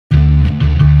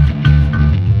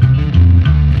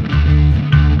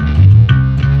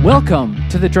Welcome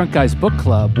to the Drunk Guys Book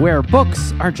Club, where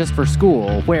books aren't just for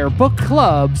school, where book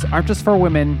clubs aren't just for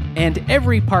women, and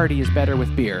every party is better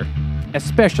with beer,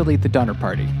 especially the Donner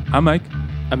Party. I'm Mike.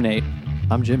 I'm Nate.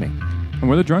 I'm Jimmy. And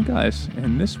we're the Drunk Guys.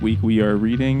 And this week we are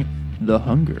reading The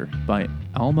Hunger by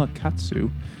Alma Katsu.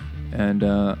 And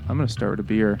I'm going to start with a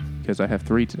beer because I have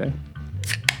 3 today.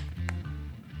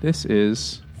 This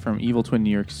is from Evil Twin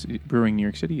Brewing, New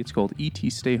York City. It's called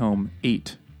E.T. Stay Home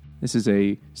 8. This is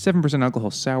a 7%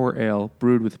 alcohol sour ale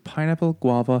brewed with pineapple,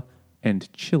 guava,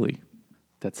 and chili.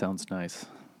 That sounds nice.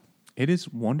 It is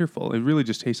wonderful. It really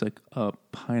just tastes like a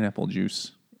pineapple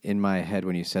juice. In my head,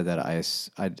 when you said that, I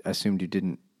assumed you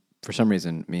didn't, for some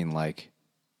reason, mean like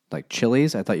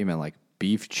chilies. I thought you meant like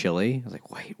beef chili. I was like,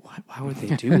 wait, what? Why would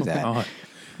they do that?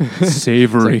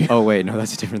 Savory. Oh, wait, no,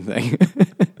 that's a different thing.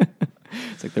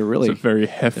 It's like it's a very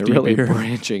hefty they're really beer.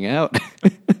 branching out.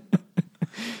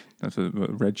 That's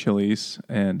red chilies,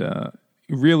 and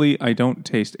really, I don't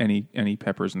taste any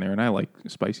peppers in there, and I like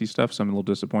spicy stuff, so I'm a little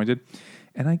disappointed.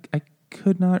 And I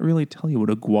could not really tell you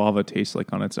what a guava tastes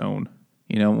like on its own.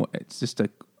 You know, it's just a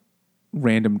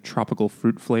random tropical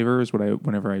fruit flavor is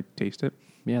whenever I taste it.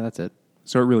 Yeah, that's it.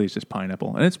 So it really is just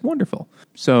pineapple, and it's wonderful.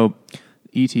 So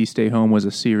E.T. Stay Home was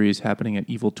a series happening at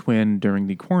Evil Twin during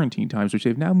the quarantine times, which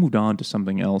they've now moved on to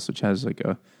something else, which has like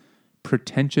a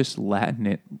pretentious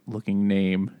Latin-looking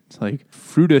name. It's like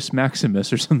Fruitus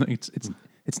Maximus or something.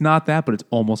 It's not that, but it's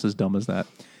almost as dumb as that.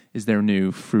 Is their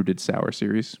new fruited sour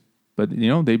series. But, you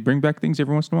know, they bring back things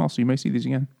every once in a while, so you may see these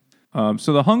again.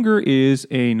 So The Hunger is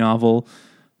a novel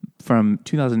from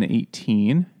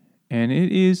 2018, and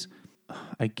it is,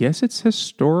 I guess it's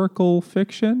historical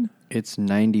fiction? It's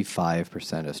 95%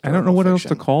 historical I don't know what else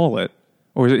fiction. to call it.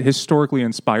 Or is it historically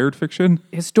inspired fiction?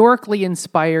 Historically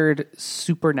inspired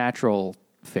supernatural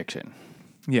fiction.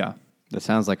 Yeah. That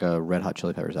sounds like a Red Hot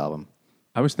Chili Peppers album.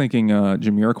 I was thinking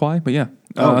Jamiroquai, but yeah.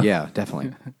 Yeah,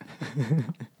 definitely.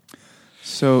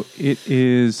 So it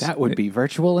is... That would be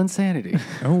virtual insanity.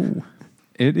 Oh.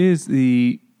 It is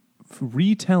the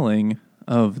retelling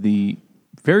of the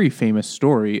very famous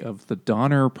story of the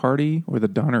Donner Party, or the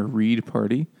Donner Reed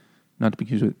Party. Not to be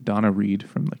confused with Donna Reed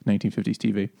from like 1950s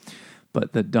TV.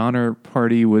 But the Donner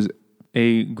Party was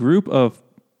a group of,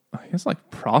 I guess, like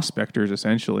prospectors,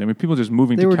 essentially. I mean, people just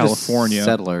moving to California. Just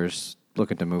settlers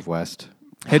looking to move west.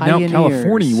 Heading out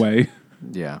California way.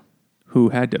 Yeah. Who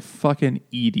had to fucking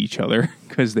eat each other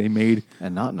because they made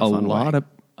And not in a fun way.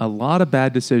 a lot of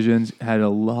bad decisions, had a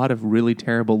lot of really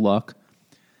terrible luck,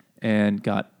 and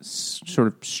got sort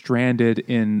of stranded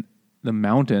in the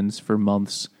mountains for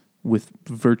months with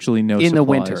virtually no In supplies. the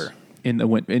winter. In the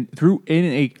winter.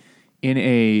 In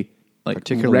a like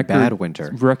Particularly bad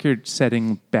winter.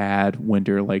 Record-setting bad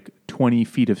winter, like 20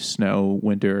 feet of snow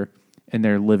winter, and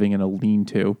they're living in a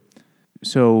lean-to.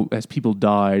 So as people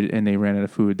died and they ran out of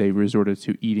food, they resorted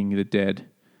to eating the dead.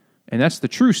 And that's the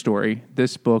true story.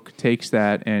 This book takes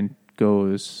that and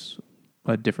goes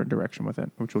a different direction with it,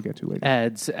 which we'll get to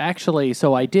later. Actually,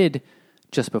 so I did,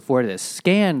 just before this,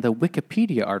 scan the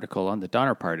Wikipedia article on the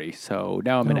Donner Party. So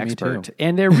now I'm an me expert. too.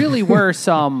 And there really were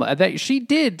some, that she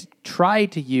did try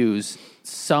to use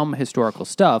some historical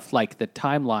stuff, like the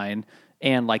timeline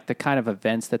and like the kind of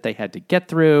events that they had to get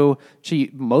through.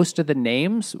 Most of the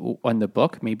names on the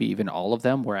book, maybe even all of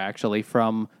them, were actually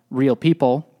from real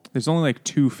people. There's only like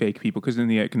 2 fake people, because in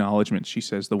the acknowledgments she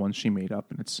says the ones she made up,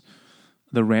 and it's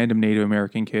the random Native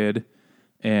American kid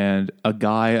and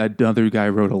another guy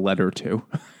wrote a letter to.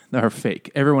 They're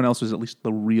fake. Everyone else was at least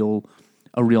a real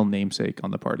namesake on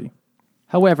the party.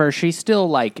 However, she still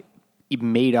like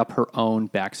made up her own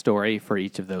backstory for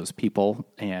each of those people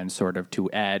and sort of to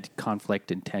add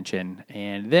conflict and tension.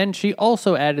 And then she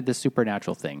also added the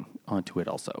supernatural thing onto it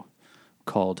also,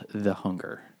 called The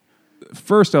Hunger.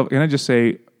 First off, can I just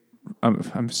say,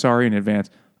 I'm sorry in advance.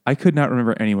 I could not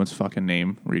remember anyone's fucking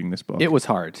name reading this book. It was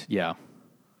hard, yeah.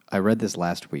 I read this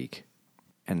last week,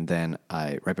 and then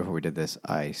right before we did this,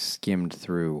 I skimmed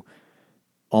through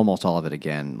almost all of it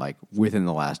again, like within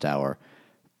the last hour,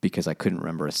 because I couldn't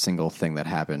remember a single thing that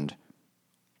happened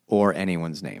or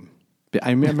anyone's name.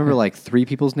 I remember like 3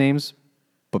 people's names,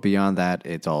 but beyond that,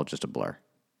 it's all just a blur.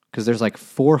 Because there's like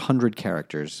 400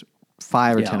 characters,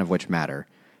 5 or 10 of which matter,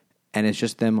 and it's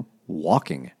just them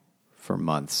walking for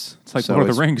months. It's like Lord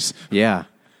of the Rings. Yeah.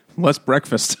 Less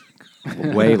breakfast.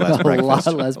 Way less breakfast.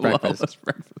 A lot less breakfast.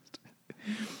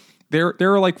 There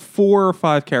are like 4 or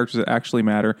 5 characters that actually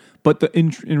matter, but in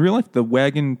real life, the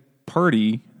wagon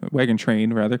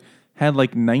train had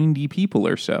like 90 people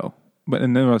or so. But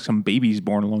and then there were some babies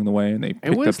born along the way, and they picked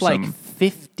It was up like some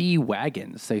 50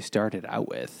 wagons they started out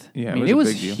with. Yeah, I mean, it it was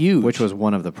was a big deal. huge. Which was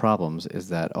one of the problems, is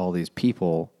that all these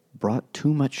people brought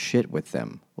too much shit with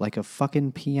them, like a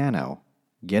fucking piano.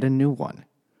 Get a new one.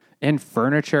 And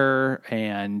furniture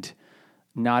and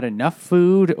not enough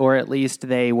food, or at least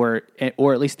they were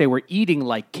eating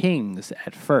like kings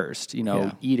at first,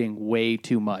 eating way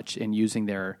too much and using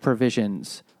their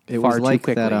provisions It far was like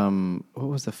too quickly. that. What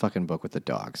was the fucking book with the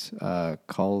dogs?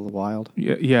 Call of the Wild.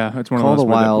 Yeah, it's one Call of of those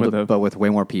the Wild, with a, but with way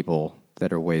more people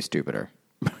that are way stupider.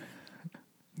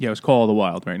 yeah, it was Call of the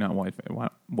Wild, right? Not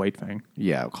White Fang.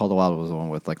 Yeah, Call of the Wild was the one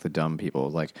with like the dumb people.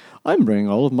 Like, I'm bringing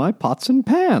all of my pots and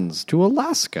pans to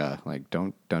Alaska. Like,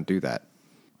 don't do that.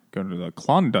 Go to the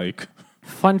Klondike.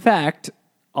 Fun fact,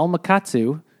 Alma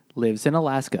Katsu lives in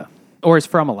Alaska, or is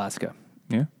from Alaska.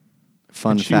 Yeah.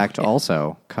 Fun fact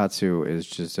also, Katsu is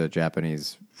just a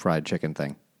Japanese fried chicken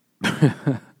thing.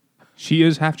 She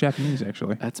is half Japanese,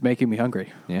 actually. That's making me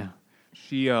hungry. Yeah.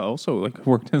 She also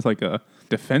worked as like a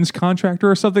defense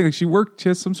contractor or something. Like she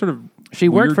has some sort of She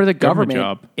worked weird for the government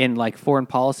job. in like foreign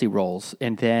policy roles,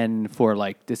 and then for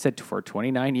they said for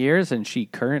 29 years, and she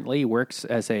currently works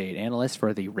as an analyst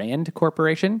for the Rand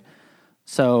Corporation.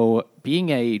 So being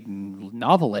a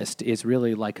novelist is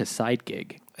really like a side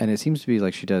gig. And it seems to be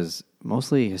like she does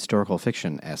mostly historical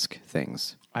fiction-esque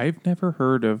things. I've never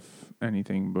heard of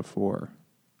anything before.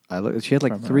 She had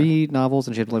like 3 novels,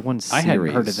 and she had like one series. I hadn't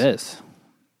heard of this.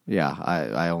 Yeah,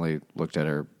 I only looked at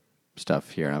her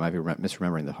stuff here, and I might be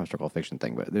misremembering the historical fiction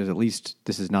thing, but there's at least,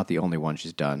 this is not the only one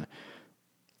she's done.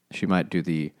 She might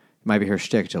it might be her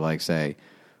shtick to like say,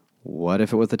 what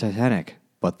if it was the Titanic,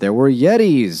 but there were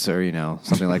Yetis, or,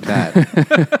 something like that.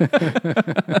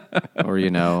 Or,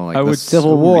 like the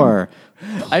Civil War,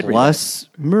 plus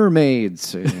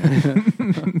mermaids.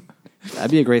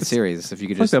 That'd be a great series if you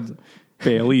could It's just... like the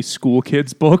Bailey school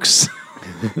kids books.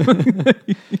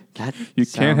 You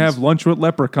can't have lunch with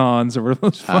leprechauns or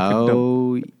those fucking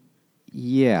dumb...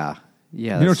 Yeah.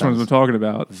 Yeah, You know which ones I'm talking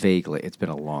about. Vaguely. It's been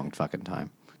a long fucking time.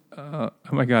 Oh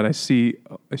my God, I see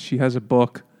she has a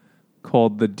book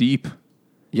called The Deep.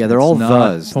 Yeah, they're It's all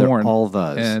not thes. porn. They're all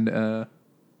thes.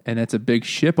 And it's a big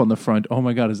ship on the front. Oh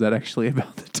my God, is that actually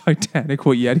about the Titanic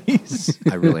with Yetis?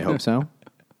 I really hope so.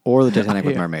 Or the Titanic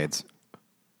with mermaids.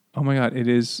 Oh my God, it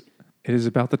is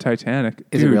about the Titanic.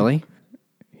 Is it really?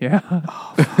 Yeah.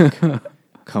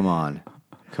 Come on,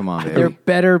 baby. There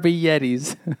better be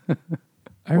Yetis.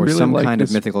 I Or really some like kind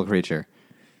this, of mythical creature.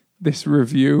 this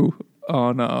review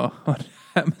on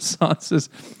Amazon says,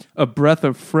 "A breath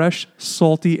of fresh,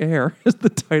 salty air" is the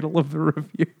title of the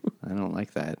review. I don't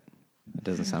like that. It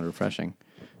doesn't sound refreshing.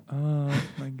 Oh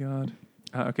my God.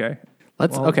 Okay.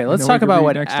 Let's Well, talk we can about read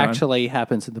what next time. actually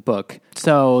happens in the book.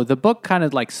 So the book kind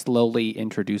of like slowly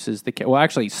introduces the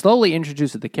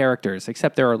characters,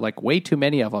 except there are like way too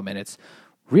many of them, and it's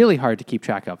really hard to keep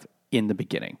track of in the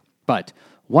beginning. But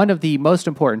one of the most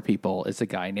important people is a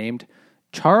guy named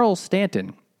Charles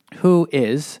Stanton, who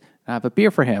is, I have a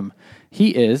beer for him,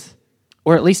 he is,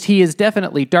 or at least he is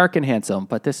definitely dark and handsome,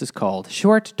 but this is called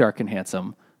Short, Dark and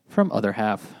Handsome from Other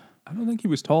Half. I don't think he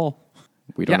was tall.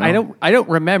 We don't know. I don't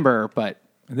remember, but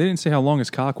They didn't say how long his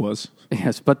cock was.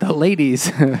 yes, but the ladies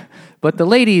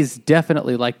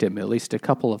definitely liked him, at least a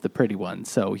couple of the pretty ones.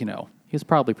 So, he was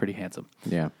probably pretty handsome.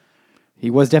 Yeah. He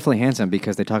was definitely handsome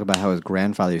because they talk about how his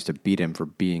grandfather used to beat him for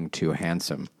being too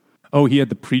handsome. Oh, he had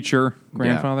the preacher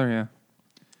grandfather? Yeah.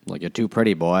 Like, you're too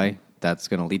pretty, boy. That's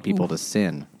going to lead people to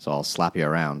sin, so I'll slap you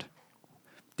around.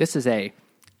 This is a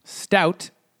stout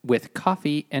with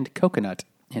coffee and coconut,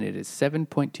 and it is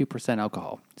 7.2%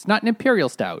 alcohol. It's not an imperial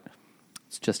stout.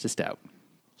 It's just a stout.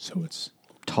 So it's...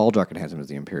 Tall, Dark, and Handsome is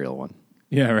the imperial one.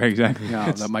 Yeah, right, exactly.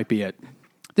 No, that might be it.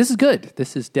 This is good.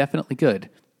 This is definitely good.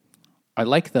 I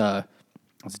like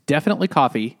it's definitely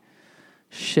coffee.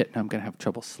 Shit, now I'm going to have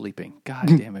trouble sleeping. God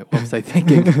damn it. What was I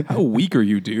thinking? How weak are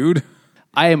you, dude?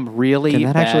 I am really Can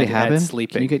that bad actually at happen?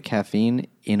 sleeping. Can you get caffeine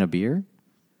in a beer?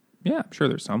 Yeah, I'm sure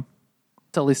there's some.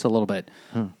 It's at least a little bit.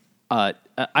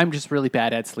 I'm just really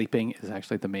bad at sleeping is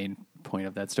actually the main point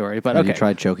of that story. But Have okay. you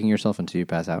tried choking yourself until you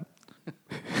pass out?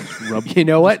 You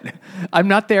know what? I'm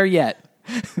not there yet.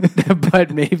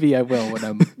 But maybe I will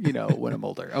when I'm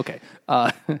older. Okay.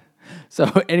 So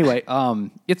anyway,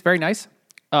 it's very nice.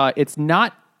 It's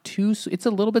not it's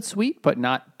a little bit sweet, but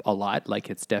not a lot. Like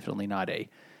it's definitely not a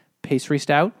pastry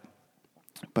stout,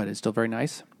 but it's still very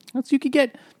nice. It's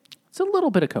a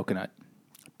little bit of coconut.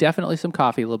 Definitely some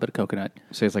coffee, a little bit of coconut.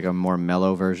 So it's like a more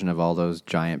mellow version of all those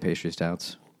giant pastry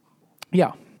stouts?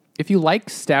 Yeah. If you like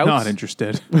stouts, Not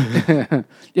interested.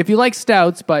 if you like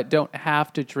stouts but don't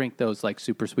have to drink those like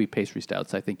super sweet pastry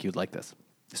stouts, I think you'd like this.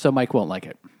 So Mike won't like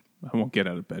it. I won't get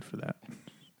out of bed for that.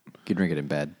 You drink it in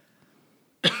bed.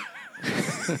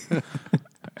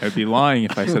 I'd be lying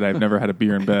if I said I've never had a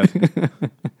beer in bed.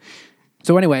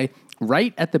 So anyway,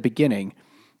 right at the beginning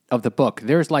of the book,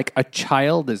 there's like a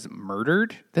child is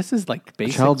murdered. This is like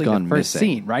basically the first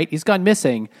scene, right? He's gone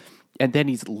missing, and then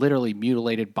he's literally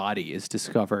mutilated body is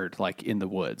discovered like in the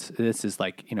woods. This is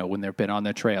like, when they've been on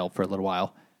the trail for a little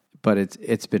while. But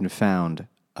it's been found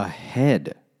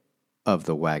ahead of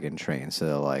the wagon train. So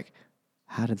they're like,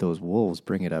 how did those wolves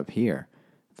bring it up here?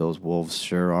 Those wolves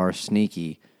sure are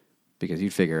sneaky, because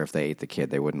you'd figure if they ate the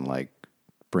kid, they wouldn't like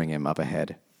bring him up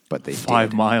ahead. But they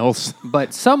 5 did. miles.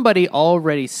 But somebody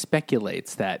already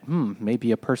speculates that,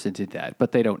 maybe a person did that,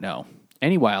 but they don't know.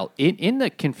 Anyway, in the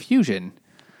confusion,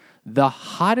 the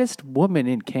hottest woman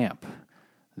in camp,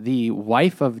 the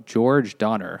wife of George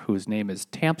Donner, whose name is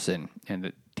Tamsin,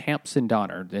 and Tamsin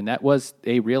Donner, and that was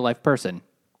a real-life person,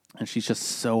 and she's just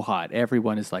so hot.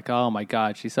 Everyone is like, oh my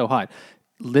God, she's so hot.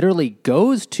 Literally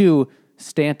goes to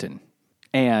Stanton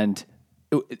and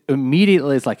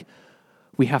immediately is like,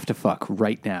 we have to fuck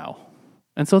right now.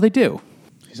 And so they do.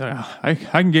 He's like, I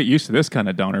can get used to this kind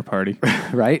of Donner party.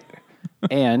 Right?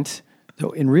 And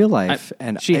so in real life,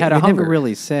 she had a it hunger. never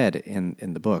really said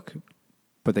in the book,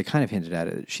 but they kind of hinted at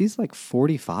it. She's like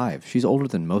 45. She's older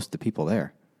than most of the people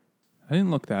there. I didn't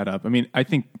look that up. I mean, I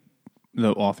think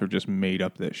the author just made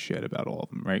up this shit about all of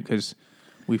them, right? Because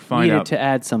we find needed out to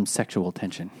add some sexual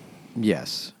tension.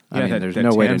 Yes. Yeah, I mean, that- there's that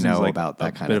no way to Tamsin's know like about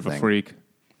that kind bit of of thing. a freak.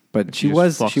 But She she just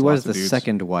was fucks lots the of dudes.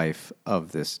 second wife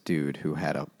of this dude who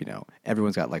had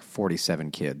everyone's got like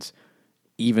 47 kids.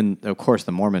 Even, of course,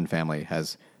 the Mormon family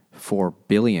has 4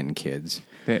 billion kids.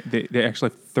 They actually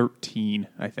have 13,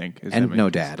 I think. And no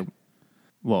dad.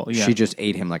 Well, yeah. She just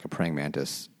ate him like a praying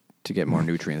mantis to get more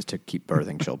nutrients to keep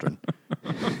birthing children.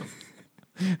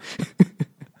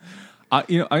 I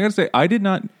gotta say, I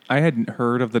hadn't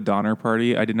heard of the Donner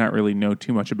Party. I did not really know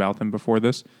too much about them before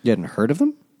this. You hadn't heard of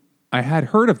them? I had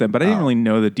heard of them, but I didn't really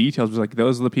know the details. It was like,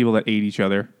 those are the people that ate each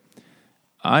other.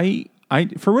 I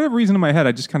for whatever reason in my head,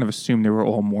 I just kind of assumed they were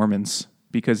all Mormons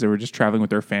because they were just traveling with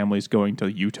their families going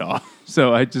to Utah.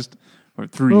 So I just, or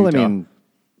through Utah. I mean,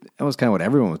 that was kind of what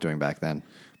everyone was doing back then.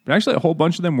 But actually, a whole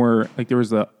bunch of them were, like, there was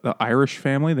the Irish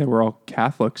family. They were all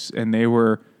Catholics, and they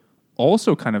were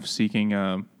also kind of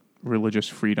seeking religious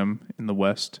freedom in the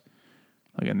West.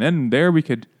 Like, and then there we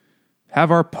could have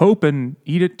our Pope and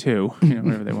eat it too,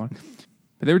 whatever they want.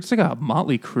 But they were just like a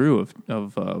motley crew of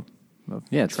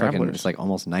Yeah, travelers. it's like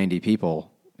almost 90 people,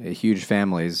 huge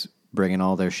families bringing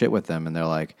all their shit with them, and they're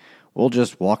like, we'll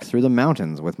just walk through the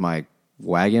mountains with my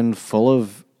wagon full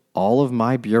of all of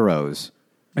my bureaus.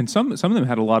 And some of them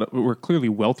had were clearly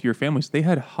wealthier families. They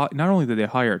had, not only did they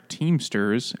hire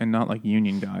teamsters and not like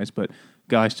union guys, but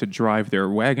guys to drive their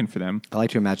wagon for them. I like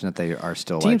to imagine that they are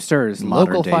still Teamsters, like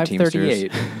modern Local day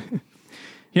 538. Teamsters.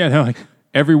 Yeah, they're like,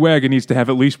 every wagon needs to have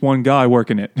at least one guy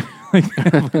working it.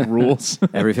 Like rules.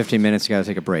 Every 15 minutes, you got to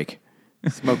take a break.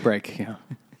 Smoke break. Yeah.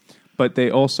 But they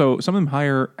also, some of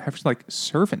them have like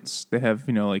servants. They have,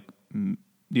 like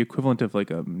the equivalent of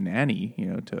like a nanny,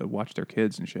 to watch their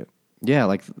kids and shit. Yeah,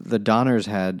 like the Donners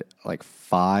had like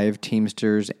 5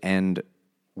 Teamsters and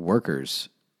workers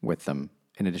with them,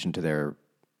 in addition to their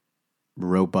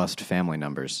robust family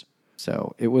numbers.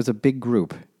 So it was a big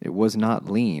group. It was not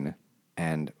lean.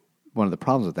 And one of the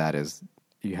problems with that is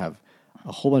you have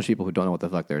a whole bunch of people who don't know what the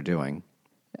fuck they're doing.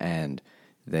 And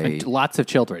And lots of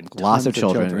children. lots Tons of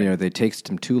children. It takes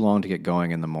them too long to get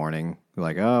going in the morning. They're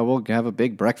like, oh, we'll have a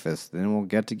big breakfast. Then we'll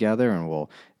get together and we'll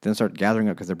then start gathering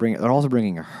up because they're also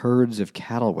bringing herds of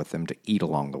cattle with them to eat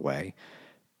along the way.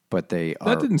 But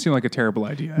that didn't seem like a terrible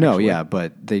idea. No, actually. yeah,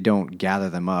 but they don't gather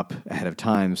them up ahead of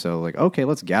time. So like, okay,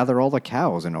 let's gather all the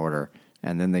cows in order,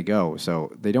 and then they go.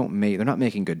 So they're not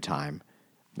making good time.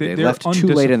 They They're left too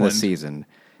late in the undisciplined. season,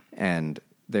 and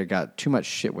they got too much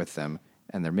shit with them,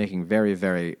 and they're making very,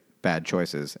 very bad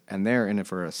choices. And they're in it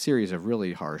for a series of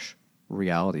really harsh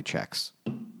reality checks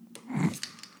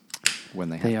when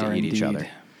they have to eat each other.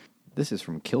 This is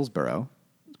from Killsborough,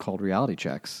 called Reality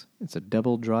Checks. It's a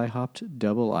double dry hopped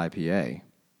double IPA,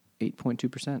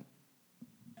 8.2%.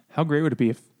 How great would it be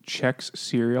if Chex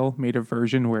cereal made a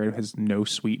version where it has no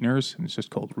sweeteners and it's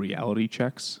just called Reality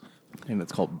Chex? And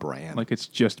it's called Bran. Like it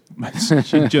just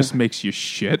makes you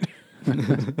shit.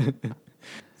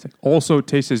 It's like, also it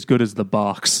tastes as good as the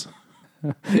box.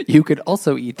 You could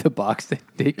also eat the box that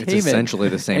they came in. It's essentially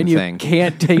the same and thing. you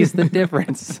can't taste the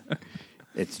difference.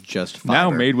 It's just fiber. Now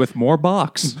made with more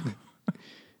box.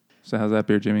 So how's that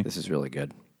beer, Jimmy? This is really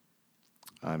good.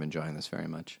 I'm enjoying this very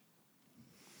much.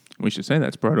 We should say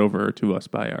that's brought over to us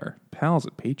by our pals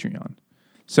at Patreon.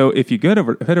 So if you head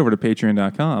over to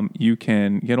patreon.com, you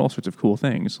can get all sorts of cool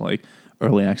things like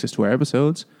early access to our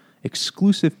episodes,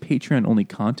 exclusive Patreon-only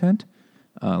content.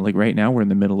 Like right now, we're in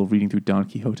the middle of reading through Don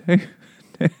Quixote.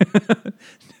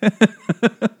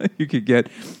 You could get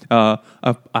a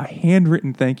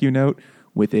handwritten thank you note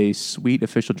with a sweet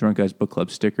official Drunk Guys Book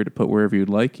Club sticker to put wherever you'd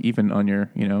like, even on your,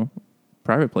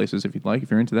 private places if you'd like,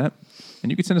 if you're into that.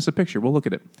 And you can send us a picture. We'll look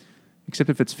at it. Except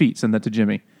if it's feet, send that to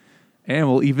Jimmy. And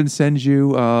we'll even send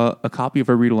you a copy of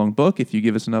our read-along book if you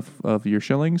give us enough of your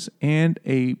shillings, and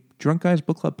a Drunk Guys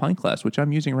Book Club pint glass, which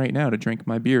I'm using right now to drink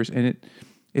my beers, and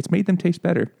it's made them taste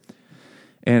better.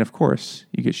 And, of course,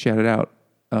 you get shouted out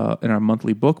in our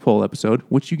monthly book poll episode,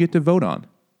 which you get to vote on.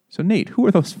 So, Nate, who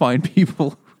are those fine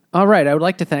people? All right, I would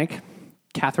like to thank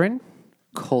Catherine,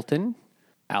 Colton,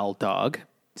 Al Dog,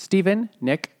 Stephen,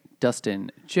 Nick, Dustin,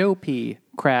 Joe P,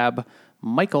 Crab,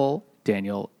 Michael,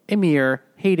 Daniel, Emir,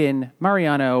 Hayden,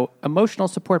 Mariano, Emotional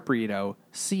Support Burrito,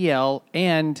 CL,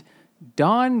 and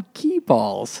Don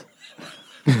Keyballs.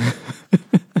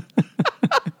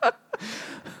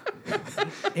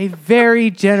 A very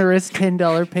generous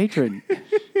 $10 patron.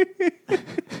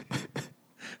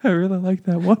 I really like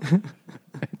that one.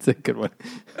 It's a good one.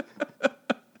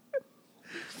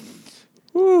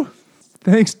 Woo.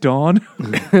 Thanks, Dawn.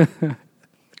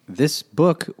 This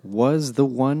book was the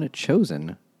one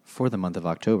chosen for the month of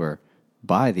October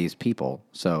by these people.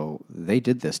 So they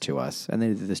did this to us, and they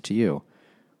did this to you.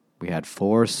 We had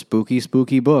 4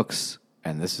 spooky books,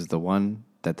 and this is the one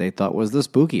that they thought was the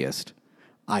spookiest.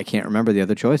 I can't remember the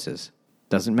other choices.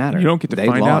 Doesn't matter. You don't get to they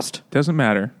find lost. out. Doesn't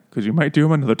matter, because you might do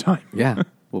them another time. Yeah.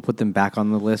 We'll put them back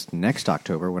on the list next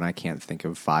October when I can't think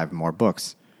of 5 more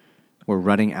books. We're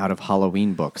running out of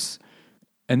Halloween books.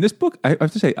 And this book, I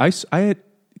have to say, I had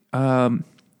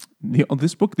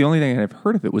this book. The only thing I've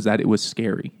heard of it was that it was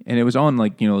scary, and it was on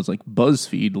it was like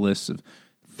BuzzFeed lists of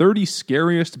 30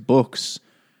 scariest books,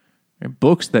 or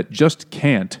books that just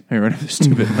can't. I read the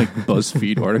stupid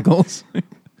BuzzFeed articles.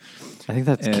 I think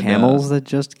that's camels that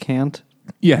just can't.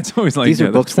 Yeah, it's always like these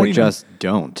are books that just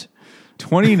don't.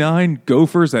 29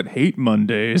 gophers that hate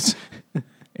Mondays,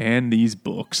 and these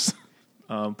books.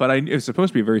 But it was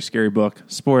supposed to be a very scary book.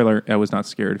 Spoiler, I was not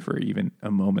scared for even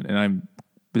a moment, and I'm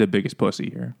the biggest pussy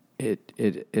here.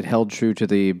 It held true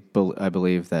to I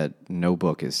believe that no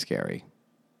book is scary.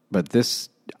 But this,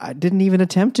 I didn't even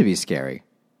attempt to be scary,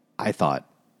 I thought.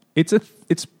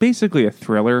 It's basically a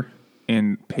thriller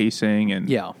in pacing and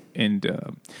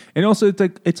also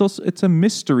it's a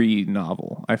mystery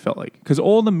novel, I felt like. Because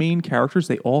all the main characters,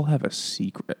 they all have a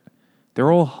secret.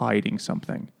 They're all hiding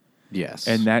something. Yes.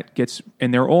 And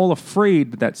they're all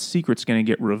afraid that secret's going to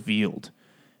get revealed,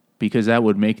 because that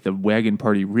would make the wagon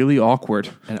party really awkward.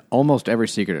 And almost every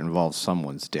secret involves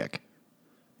someone's dick.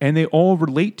 And they all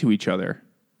relate to each other,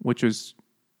 which is,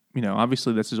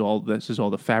 obviously this is all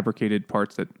the fabricated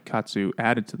parts that Katsu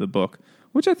added to the book,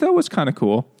 which I thought was kind of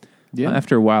cool. Yeah.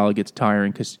 After a while, it gets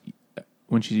tiring, because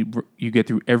when you get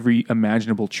through every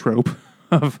imaginable trope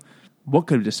of what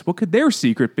could their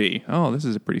secret be? Oh, this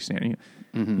is a pretty standard.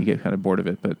 Mm-hmm. You get kind of bored of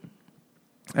it, but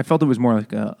I felt it was more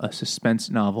like a suspense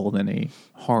novel than a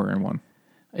horror one.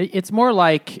 It's more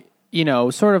like,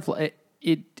 sort of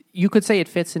it. You could say it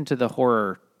fits into the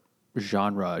horror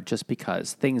genre just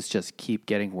because things just keep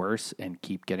getting worse and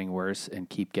keep getting worse and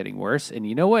keep getting worse. And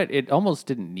you know what? It almost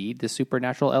didn't need the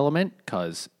supernatural element,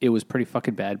 because it was pretty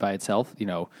fucking bad by itself,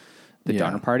 the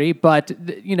Donner Party. But,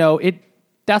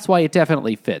 that's why it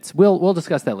definitely fits. We'll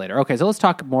discuss that later. Okay, so let's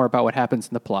talk more about what happens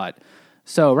in the plot.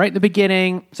 So right in the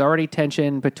beginning, there's already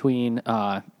tension between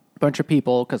a bunch of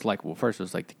people, because first it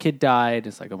was the kid died.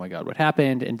 It's like, oh my God, what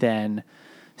happened? And then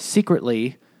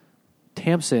secretly,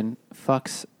 Tamsin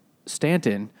fucks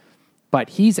Stanton,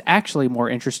 but he's actually more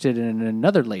interested in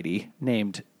another lady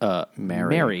named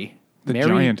Mary. The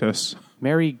giantess.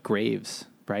 Mary Graves,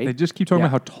 right? They just keep talking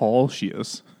about how tall she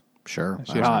is. Sure.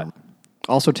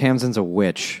 Also, Tamsin's a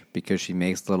witch because she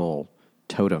makes little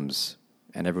totems,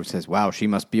 and everyone says, wow, she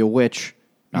must be a witch.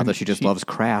 Not that she just loves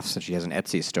crafts and she has an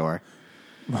Etsy store.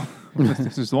 Well,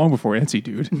 this is long before Etsy,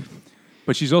 dude.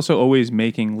 But she's also always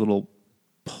making little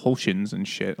potions and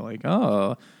shit, like,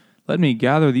 let me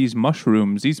gather these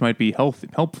mushrooms. These might be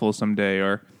helpful someday.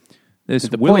 Or this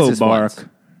willow bark,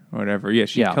 or whatever. Yeah,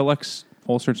 she collects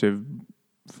all sorts of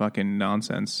fucking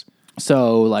nonsense.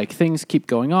 So, things keep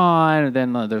going on, and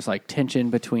then there's, tension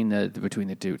between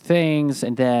the two things.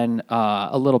 And then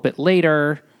a little bit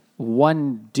later,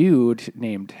 one dude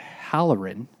named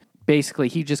Halloran, basically,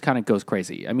 he just kind of goes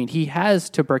crazy. I mean, he has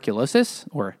tuberculosis,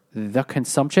 or the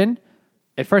consumption.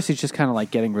 At first, he's just kind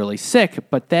of getting really sick,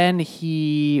 but then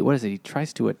he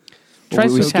tries to attack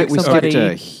somebody. Skipped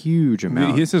a huge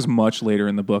amount. This is much later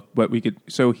in the book, but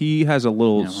so he has a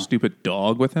little stupid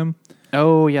dog with him.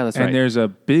 Oh, yeah, that's right. And there's a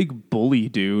big bully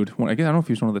dude. I don't know if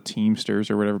he was one of the Teamsters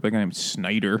or whatever, but a guy named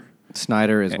Snyder.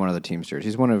 Snyder is one of the Teamsters.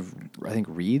 He's one of, I think,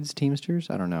 Reed's Teamsters?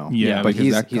 I don't know. Yeah, but because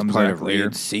he's that comes part back of later.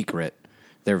 Reed's secret.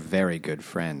 They're very good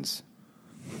friends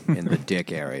in the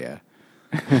dick area.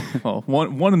 Well,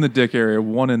 one in the dick area,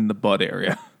 one in the butt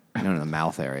area. No, in the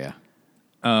mouth area.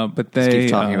 But He they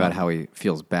keeps talking about how he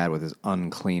feels bad with his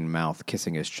unclean mouth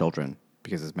kissing his children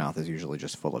because his mouth is usually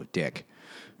just full of dick.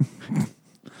 All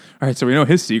right, so we know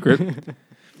his secret.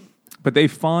 But they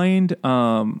find,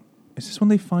 is this when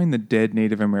they find the dead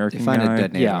Native American They find guy? a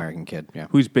dead Native Yeah. American kid. Yeah.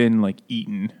 Who's been like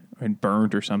eaten and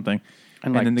burned or something.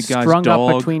 And like then the guy's strung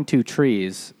dog. up between two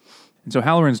trees. And so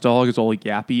Halloran's dog is all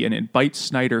yappy and it bites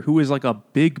Snyder, who is like a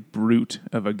big brute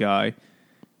of a guy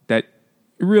that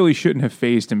really shouldn't have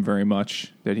phased him very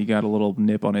much, that he got a little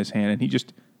nip on his hand and he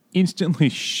just instantly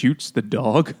shoots the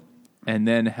dog. And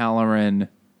then Halloran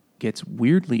gets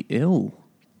weirdly ill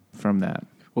from that.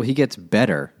 Well, he gets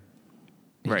better.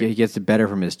 Right. He gets better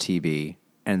from his TB,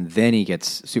 and then he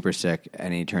gets super sick,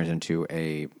 and he turns into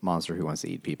a monster who wants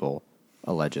to eat people,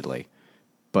 allegedly.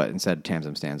 But instead,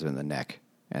 Tamsin stabs him in the neck,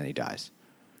 and he dies.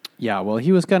 Yeah, well,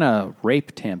 he was going to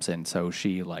rape Tamsin, so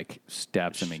she, like,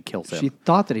 stabs him and kills him. She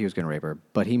thought that he was going to rape her,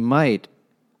 but he might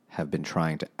have been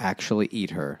trying to actually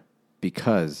eat her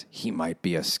because he might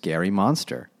be a scary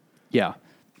monster. Yeah.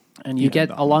 And you get,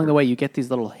 along the way, you get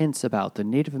these little hints about the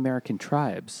Native American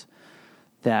tribes,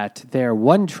 that their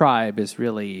one tribe is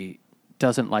really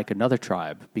doesn't like another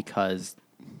tribe because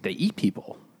they eat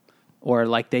people or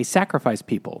like they sacrifice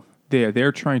people.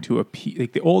 They're trying to appease.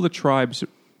 Like all the tribes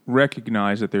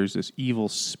recognize that there's this evil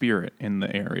spirit in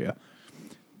the area,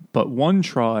 but one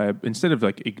tribe, instead of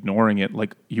like ignoring it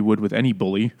like you would with any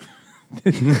bully,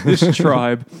 this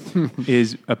tribe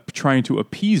is trying to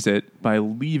appease it by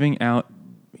leaving out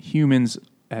humans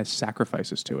as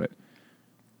sacrifices to it.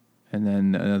 And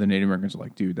then the Native Americans are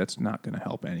like, dude, that's not going to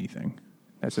help anything.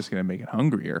 That's just going to make it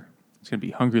hungrier. It's going to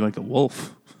be hungry like the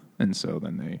wolf. And so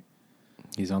then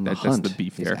He's on the that's hunt. the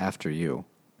beef He's there. after you.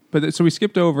 But so we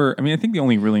skipped over. I mean, I think the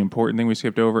only really important thing we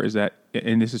skipped over is that,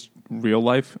 and this is real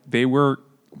life, they were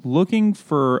looking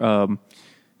for,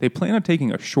 they plan on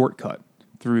taking a shortcut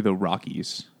through the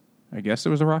Rockies. I guess it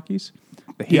was the Rockies?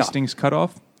 The Hastings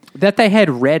cutoff. That they had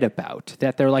read about.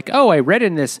 That they're like, oh, I read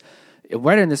in this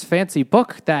fancy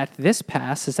book that this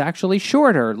pass is actually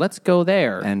shorter. Let's go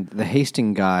there. And the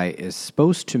Hastings guy is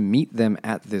supposed to meet them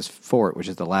at this fort, which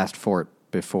is the last fort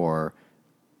before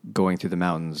going through the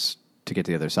mountains to get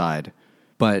to the other side.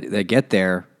 But they get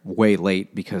there way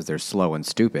late because they're slow and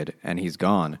stupid, and he's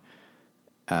gone.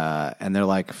 And they're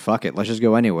like, fuck it, let's just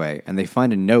go anyway. And they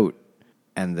find a note,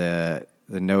 and the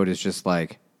note is just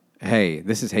like, hey,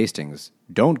 this is Hastings.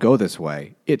 Don't go this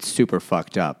way. It's super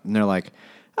fucked up. And they're like,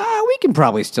 we can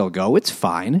probably still go. It's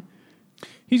fine.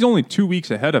 He's only 2 weeks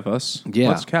ahead of us. Yeah.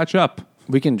 Let's catch up.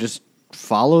 We can just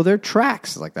follow their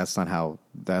tracks. Like that's not how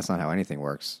anything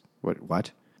works.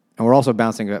 What? And we're also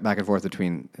bouncing back and forth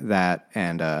between that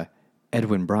and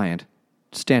Edwin Bryant,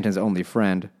 Stanton's only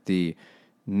friend, the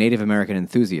Native American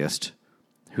enthusiast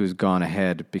who's gone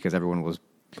ahead because everyone was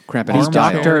cramping his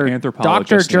diet. Anthropologist,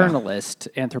 Doctor, journalist,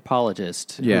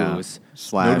 anthropologist. Yeah. Who's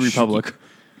Slash Notary Public.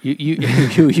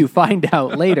 you find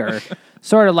out later,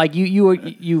 sort of like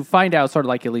you find out sort of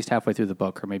like at least halfway through the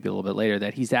book or maybe a little bit later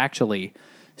that he's actually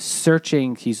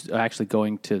searching. He's actually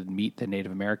going to meet the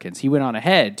Native Americans. He went on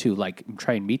ahead to like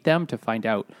try and meet them to find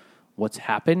out what's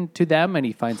happened to them, and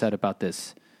he finds out about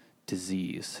this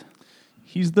disease.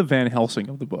 He's the Van Helsing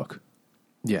of the book.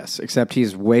 Yes, except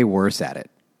he's way worse at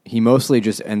it. He mostly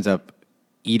just ends up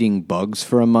eating bugs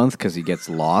for a month because he gets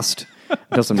lost.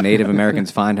 Until some Native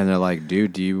Americans find him, they're like,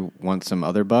 dude, do you want some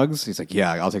other bugs? He's like,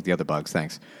 yeah, I'll take the other bugs,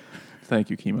 thanks. Thank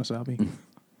you, Kemosabe.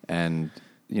 And,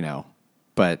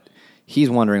 but he's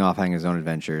wandering off having his own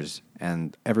adventures,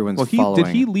 and everyone's following.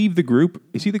 Did he leave the group?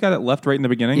 Is he the guy that left right in the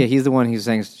beginning? Yeah, he's the one who's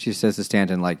saying, she says to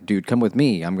Stanton, like, dude, come with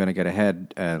me. I'm going to get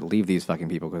ahead, leave these fucking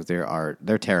people because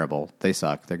they're terrible. They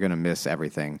suck. They're going to miss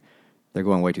everything. They're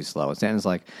going way too slow. And Stanton's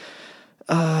like,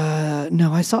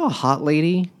 no, I saw a hot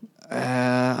lady.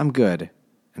 I'm good.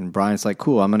 And Brian's like,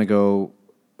 cool, I'm going to go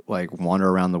like wander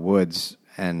around the woods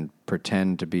and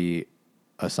pretend to be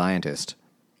a scientist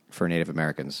for Native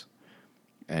Americans.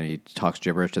 And he talks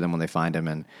gibberish to them when they find him,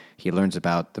 and he learns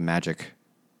about the magic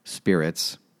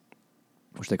spirits,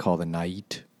 which they call the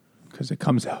Nait. Because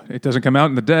it doesn't come out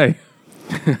in the day.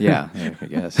 Yeah, I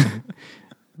guess.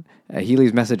 He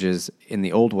leaves messages in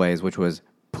the old ways, which was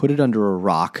put it under a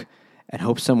rock and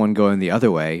hope someone going the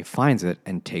other way finds it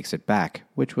and takes it back,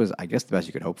 which was, I guess, the best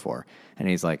you could hope for. And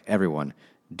he's like, everyone,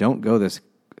 don't go this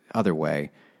other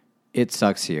way. It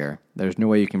sucks here. There's no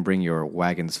way you can bring your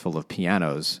wagons full of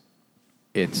pianos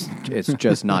it's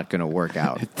just not going to work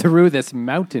out. Through this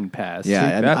mountain pass. Yeah,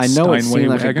 and I know it seemed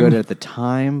like a good at the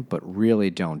time, but really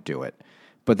don't do it.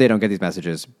 But they don't get these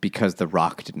messages because The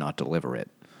Rock did not deliver it.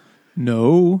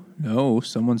 No,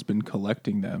 someone's been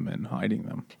collecting them and hiding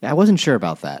them. Yeah, I wasn't sure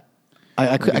about that.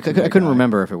 I couldn't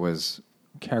remember if it was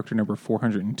character number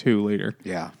 402 later.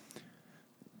 Yeah.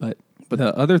 But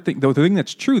the other thing, the thing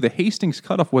that's true, the Hastings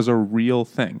cutoff was a real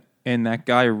thing, and that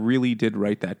guy really did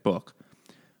write that book.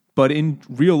 But in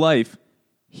real life,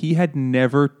 he had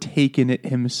never taken it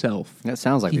himself. That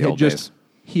sounds like the old days.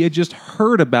 He had just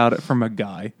heard about it from a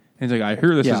guy. And he's like, I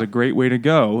hear this is a great way to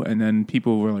go. And then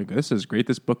people were like, this is great.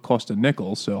 This book cost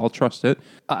 $0.05, so I'll trust it.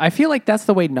 I feel like that's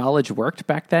the way knowledge worked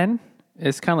back then.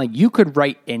 It's kind of like you could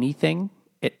write anything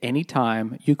at any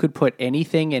time. You could put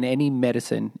anything in any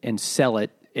medicine and sell it.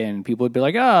 And people would be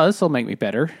like, oh, this will make me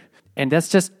better. And that's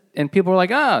just... And people were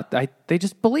like, they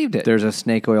just believed it. There's a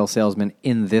snake oil salesman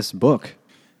in this book.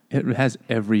 It has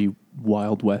every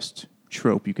Wild West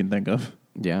trope you can think of.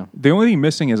 Yeah. The only thing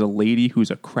missing is a lady who's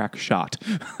a crack shot.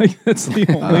 Like, that's the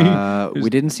only... we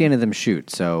didn't see any of them shoot,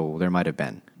 so there might have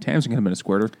been. Tamsin could have been a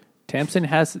squirter. Tamsin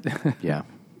has... Yeah.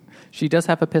 She does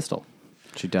have a pistol.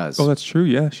 She does. Oh, that's true,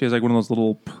 yeah. She has like one of those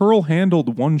little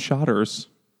pearl-handled one-shotters,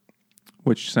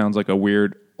 which sounds like a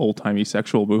weird old-timey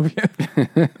sexual movie.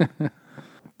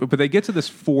 But they get to this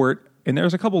fort, and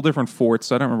there's a couple different forts.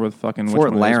 So I don't remember the fucking Fort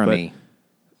which one Laramie. it is,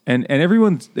 and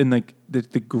everyone's in like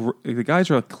the guys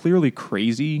are clearly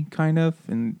crazy, kind of,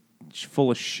 and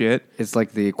full of shit. It's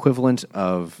like the equivalent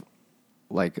of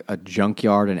like a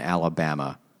junkyard in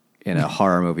Alabama in a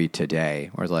horror movie today,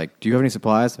 where it's like, do you have any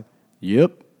supplies?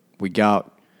 Yep, we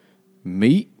got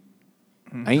meat.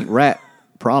 Ain't rat,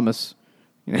 promise.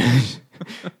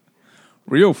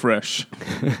 Real fresh.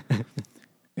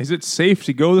 Is it safe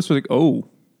to go this way? Like, oh,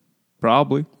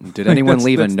 probably. Did anyone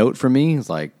leave a note for me? It's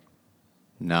like,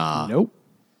 nah. Nope.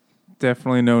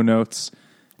 Definitely no notes.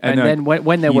 And then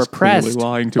when they were pressed,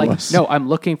 lying to us. No, I'm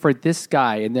looking for this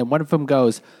guy. And then one of them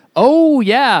goes, oh,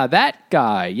 yeah, that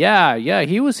guy. Yeah,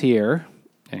 he was here.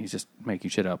 And he's just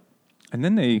making shit up. And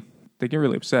then they get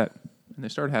really upset. And they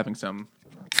start having some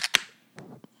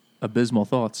abysmal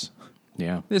thoughts.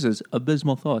 Yeah. This is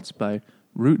Abysmal Thoughts by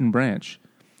Root and Branch.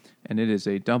 And it is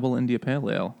a double India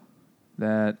Pale Ale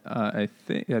that I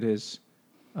think that is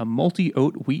a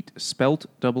multi-oat wheat spelt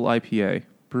double IPA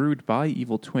brewed by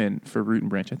Evil Twin for Root and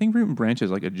Branch. I think Root and Branch is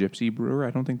like a gypsy brewer.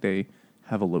 I don't think they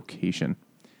have a location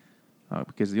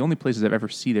because the only places I've ever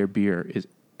see their beer is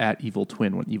at Evil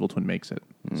Twin when Evil Twin makes it.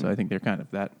 So I think they're kind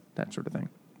of that sort of thing.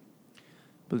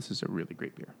 But this is a really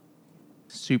great beer.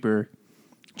 Super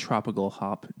tropical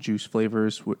hop juice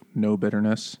flavors with no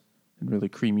bitterness. Really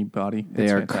creamy body. They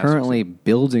are currently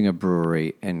building a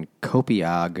brewery in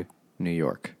Copiague, New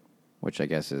York, which I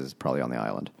guess is probably on the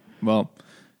island. Well,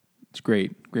 it's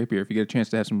great. Great beer. If you get a chance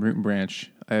to have some Root and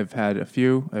Branch, I've had a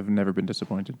few. I've never been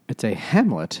disappointed. It's a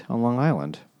hamlet on Long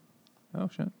Island. Oh,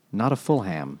 shit. Not a full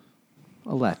ham.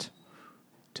 A let.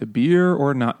 To beer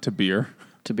or not to beer?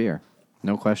 To beer.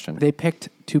 No question. They picked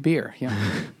to beer, yeah.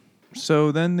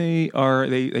 So then they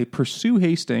pursue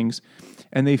Hastings,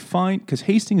 and they find, because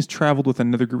Hastings traveled with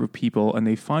another group of people, and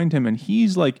they find him, and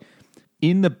he's like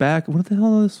in the back. What the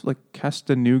hell is like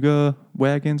Castanuga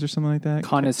wagons or something like that?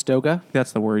 Conestoga.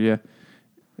 That's the word, yeah.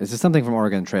 This is something from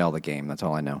Oregon Trail, the game. That's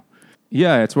all I know.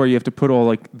 Yeah, it's where you have to put all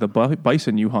like the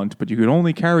bison you hunt, but you can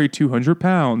only carry 200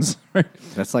 pounds. Right?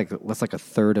 That's like a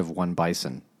third of one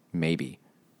bison, maybe.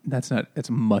 That's not. It's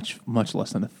much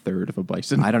less than a third of a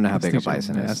bison. I don't know how Those big a things are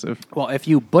bison is. massive. Well, if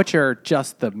you butcher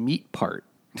just the meat part,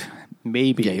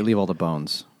 maybe. Yeah, you leave all the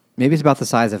bones. Maybe it's about the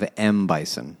size of M.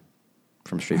 Bison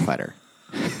from Street Fighter.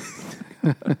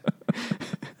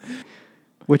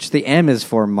 Which the M is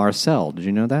for Marcel. Did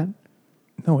you know that?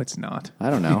 No, it's not. I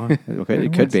don't know. Okay, No,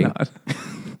 it could it's be. not.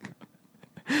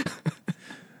 I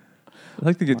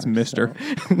like to get Mister.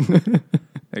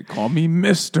 They call me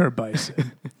Mr.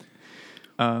 Bison.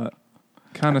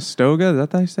 Conestoga, is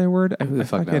that how you say a word? Who the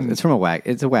fuck knows? It's from a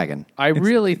wagon. It's a wagon. I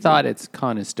really thought it's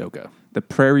Conestoga. The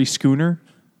Prairie Schooner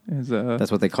is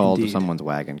That's what they called Indeed. someone's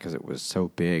wagon because it was so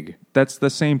big. that's the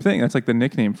same thing. That's like the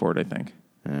nickname for it, I think.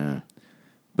 Yeah.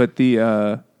 But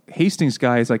the Hastings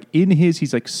guy is like in his.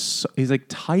 He's like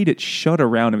tied it shut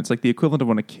around him. It's like the equivalent of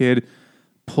when a kid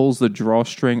pulls the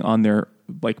drawstring on their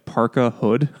like parka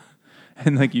hood,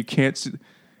 and like you can't. See,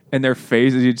 and their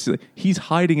faces, he's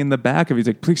hiding in the back of. He's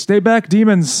like, "Please stay back,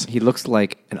 demons." He looks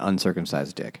like an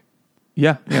uncircumcised dick.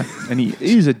 Yeah, and he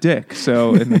is a dick,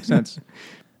 so it makes sense.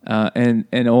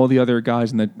 And all the other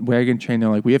guys in the wagon train, they're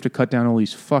like, "We have to cut down all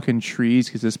these fucking trees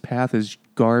because this path is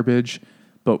garbage."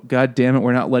 But God damn it,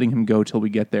 we're not letting him go till we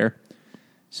get there.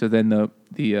 So then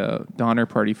the Donner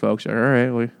Party folks are, all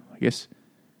right, well,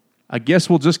 I guess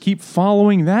we'll just keep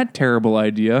following that terrible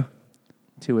idea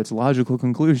to its logical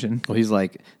conclusion. Well, he's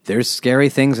like, there's scary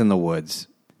things in the woods.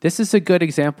 This is a good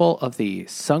example of the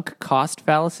sunk cost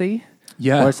fallacy.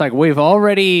 Yeah. Where it's like, we've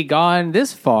already gone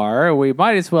this far, we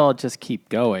might as well just keep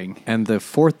going. And the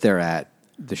fort they're at,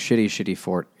 the shitty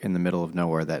fort in the middle of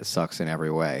nowhere that sucks in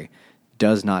every way,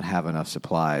 does not have enough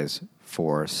supplies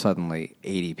for suddenly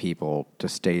 80 people to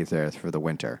stay there for the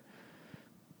winter.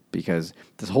 Because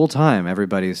this whole time,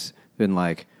 everybody's been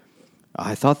like,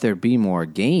 I thought there'd be more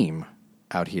game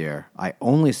out here. I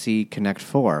only see Connect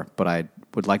 4, but I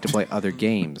would like to play other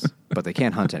games. But they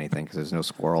can't hunt anything because there's no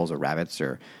squirrels or rabbits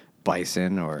or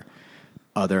bison or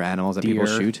other animals that people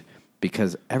Deer. shoot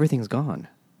because everything's gone.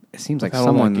 It seems like Without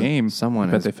all that someone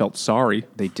I bet they felt sorry.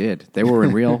 They did. They were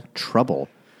in real trouble.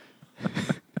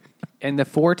 And the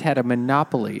fort had a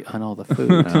monopoly on all the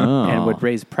food and would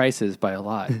raise prices by a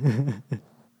lot.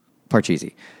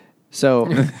 Parcheesi. So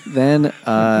then...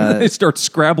 They start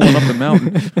scrabbling up the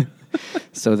mountain.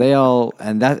 So they all...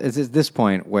 And that is at this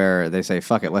point where they say,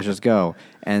 fuck it, let's just go.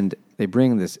 And they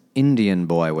bring this Indian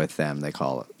boy with them, they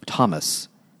call it Thomas,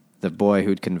 the boy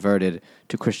who'd converted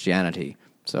to Christianity.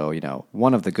 So,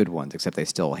 one of the good ones, except they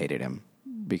still hated him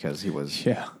because he was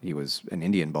an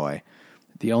Indian boy.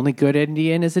 The only good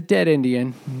Indian is a dead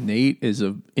Indian. Nate is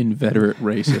an inveterate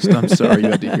racist. I'm sorry you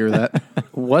had to hear that.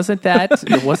 Wasn't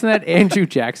that Andrew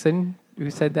Jackson who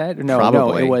said that? No,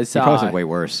 Probably. it was He probably said way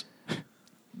worse.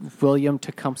 William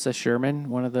Tecumseh Sherman,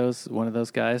 one of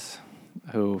those guys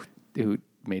who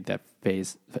made that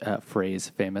phrase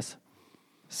famous.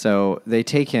 So they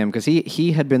take him because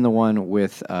he had been the one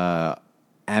with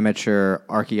amateur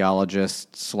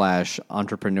archaeologist /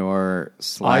 entrepreneur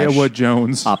 / Iowa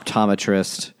Jones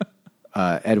optometrist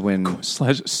Edwin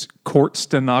 / court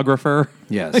stenographer.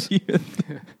 Yes.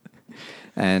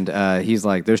 And he's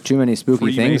like, there's too many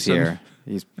spooky things here.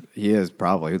 He is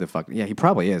probably, who the fuck? Yeah, he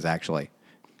probably is actually.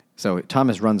 So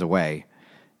Thomas runs away,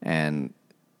 and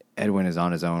Edwin is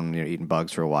on his own, eating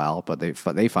bugs for a while. But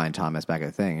they find Thomas back at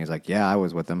the thing. He's like, yeah, I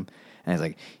was with him, and he's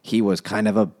like, he was kind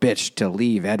of a bitch to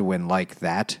leave Edwin like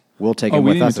that. We'll take him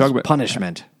with us as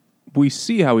punishment. We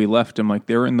see how he left him. Like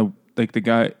they're in the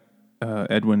guy.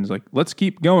 Edwin's like, let's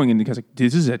keep going, and the guy's like,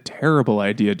 this is a terrible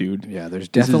idea, dude. Yeah, there's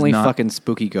definitely fucking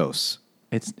spooky ghosts.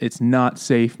 It's not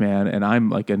safe, man. And I'm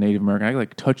like a Native American. I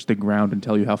like touch the ground and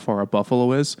tell you how far a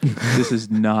buffalo is. This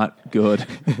is not good.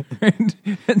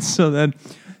 and so then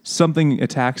something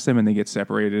attacks them and they get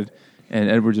separated. And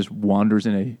Edward just wanders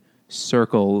in a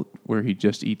circle where he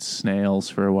just eats snails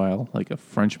for a while, like a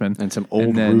Frenchman. And some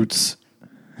old roots.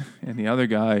 And the other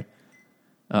guy,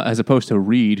 as opposed to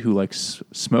Reed, who likes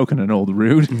smoking an old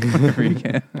root whenever he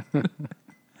can.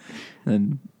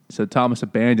 And so Thomas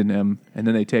abandoned him, and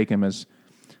then they take him as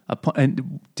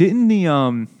and didn't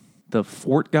the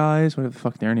fort guys, whatever the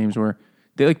fuck their names were,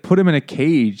 they like put him in a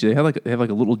cage. They have like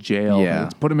a little jail. Yeah,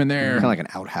 let's put him in there, kind of like an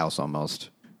outhouse almost.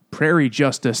 Prairie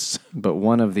justice. But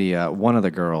one of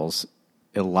the girls,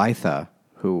 Elitha,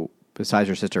 who besides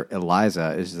her sister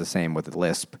Eliza is the same with a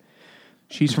lisp.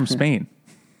 She's from Spain.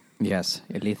 Yes,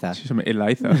 Elitha. She's from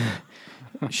Elitha.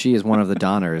 She is one of the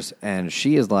Donners, and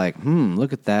she is like,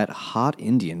 look at that hot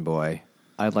Indian boy.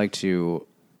 I'd like to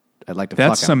fuck him.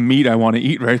 That's some meat I want to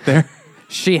eat right there.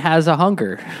 She has a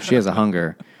hunger. She has a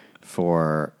hunger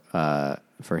for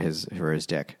his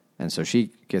dick. And so she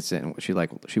gets in,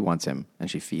 she wants him, and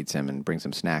she feeds him and brings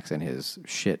him snacks in his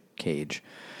shit cage.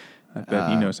 I bet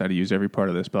he knows how to use every part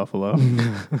of this buffalo.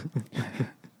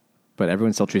 But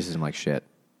everyone still treats him like shit.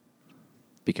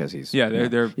 Because he's... Yeah,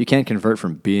 they're... You can't convert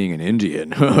from being an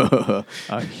Indian. A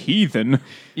heathen.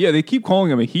 Yeah, they keep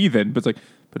calling him a heathen, but it's like,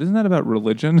 but isn't that about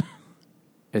religion?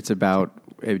 It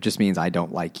just means I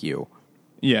don't like you.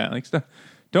 Yeah, like,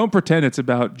 don't pretend it's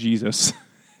about Jesus.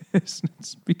 It's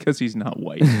because he's not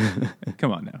white.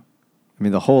 Come on now. I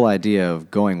mean, the whole idea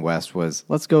of going west was,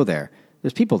 let's go there.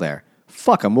 There's people there.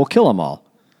 Fuck them. We'll kill them all.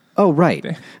 Oh,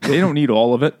 right. They don't need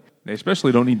all of it. They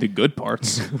especially don't need the good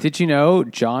parts. Did you know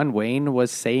John Wayne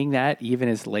was saying that even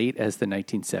as late as the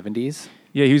 1970s?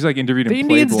 Yeah, he was like interviewed in The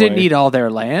Playboy. Indians didn't need all their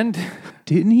land.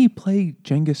 Didn't he play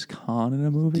Genghis Khan in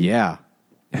a movie? Yeah,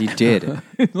 he did.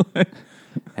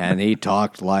 And he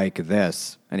talked like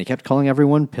this. And he kept calling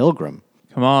everyone pilgrim.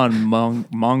 Come on,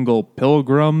 Mongol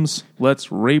pilgrims.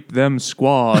 Let's rape them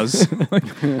squaws.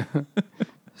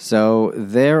 So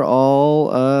they're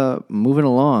all moving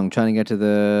along, trying to get to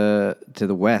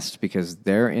the west because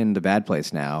they're in the bad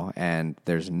place now, and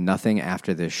there's nothing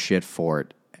after this shit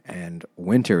fort, and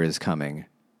winter is coming.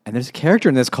 And there's a character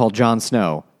in this called Jon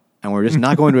Snow, and we're just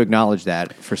not going to acknowledge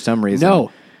that for some reason.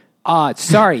 No.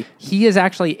 Sorry, he is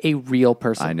actually a real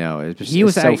person. I know. It's just, He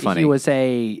was so funny. He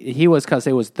was because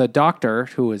it was the doctor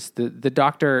who was the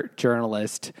doctor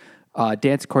journalist,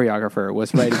 dance choreographer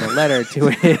was writing a letter to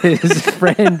his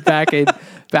friend back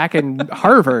in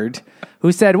Harvard,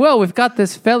 who said, "Well, we've got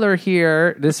this feller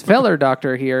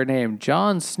doctor here named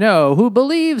John Snow who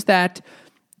believes that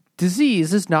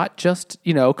disease is not just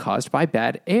caused by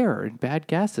bad air and bad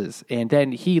gases." And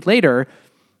then he later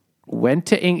went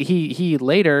to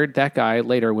that guy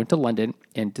later went to London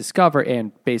and discovered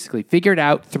and basically figured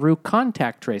out through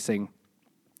contact tracing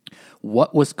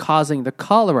what was causing the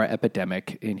cholera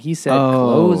epidemic. And he said,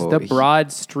 close the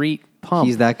Broad Street pump.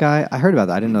 He's that guy? I heard about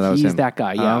that. I didn't know that was him. He's that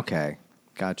guy, yeah. Okay.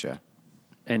 Gotcha.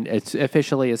 And it's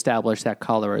officially established that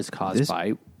cholera is caused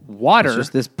by water. It's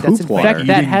just this poop that's water. infect-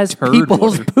 that Eating has turd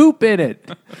people's water. poop in it.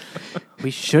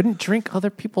 We shouldn't drink other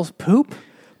people's poop?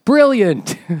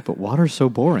 Brilliant. But water's so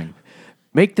boring.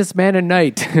 Make this man a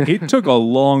knight. It took a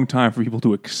long time for people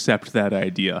to accept that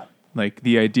idea. Like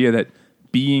the idea that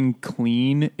being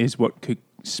clean is what could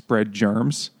spread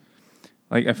germs.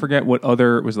 Like I forget what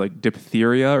other it was, like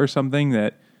diphtheria or something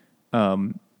that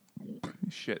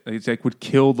it's like would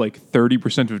kill like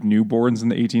 30% of newborns in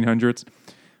the 1800s,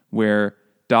 where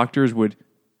doctors would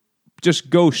just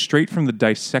go straight from the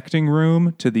dissecting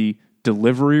room to the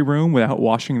delivery room without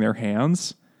washing their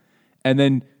hands, and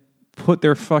then put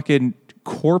their fucking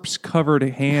corpse-covered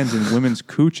hands in women's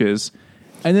cooches,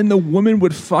 and then the woman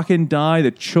would fucking die.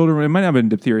 The children, it might not have been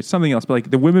diphtheria, it's something else, but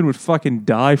like the women would fucking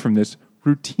die from this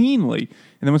routinely.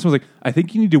 And then when someone's like, "I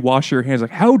think you need to wash your hands,"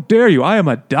 like, "How dare you? I am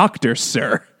a doctor,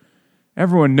 sir."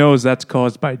 Everyone knows that's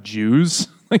caused by Jews.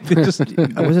 Like they just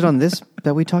Was it on this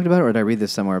that we talked about, or did I read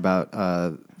this somewhere about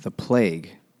the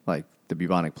plague, like the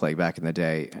bubonic plague back in the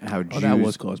day? How Jews, that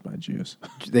was caused by Jews.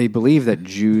 they believe that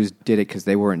Jews did it because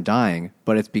they weren't dying,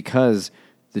 but it's because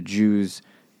the Jews'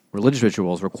 religious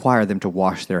rituals require them to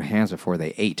wash their hands before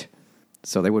they ate.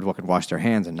 So they would fucking wash their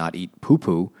hands and not eat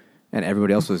poo-poo, and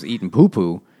everybody else was eating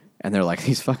poo-poo, and they're like,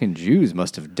 these fucking Jews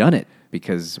must have done it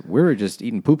because we're just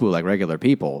eating poo-poo like regular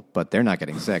people, but they're not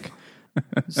getting sick.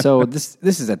 So this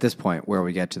is at this point where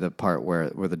we get to the part where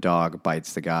the dog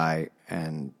bites the guy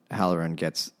and Halloran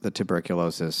gets the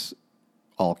tuberculosis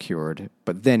all cured,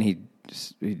 but then he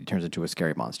turns into a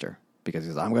scary monster because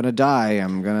he's, "I'm going to die,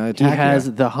 I'm going to attack He has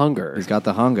you." the hunger. He's got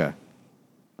the hunger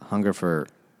for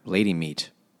lady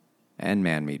meat and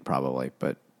man meat probably,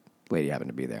 but lady happened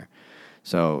to be there.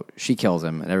 So she kills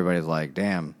him, and everybody's like,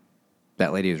 "Damn,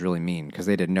 that lady is really mean," because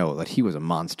they didn't know that he was a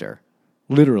monster.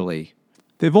 Literally.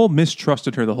 They've all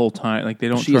mistrusted her the whole time. Like they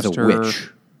don't She is trust a her. witch.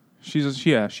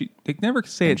 They never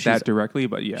say it that directly,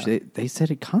 but yeah. They said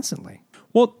it constantly.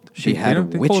 Well, She they had don't-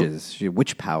 they told- witches. She had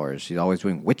witch powers. She's always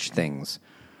doing witch things.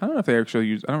 I don't know if they actually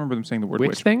use. I don't remember them saying the word Which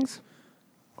witch. things?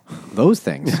 Those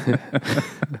things.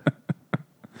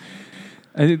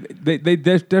 They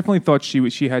definitely thought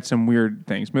she had some weird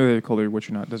things. Maybe they called her a witch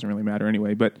or not. Doesn't really matter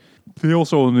anyway. But they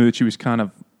also knew that she was kind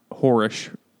of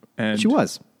whorish. And She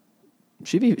was.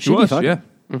 She'd be She was. fucking.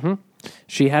 Yeah.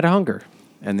 She had a hunger.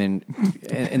 And then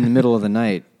in the middle of the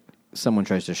night, someone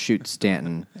tries to shoot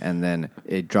Stanton, and then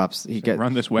it drops.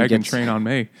 Run this wagon train on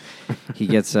me. He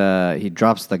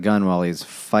drops the gun while he's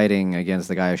fighting against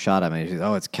the guy who shot him, and he says,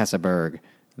 "Oh, it's Kesselberg,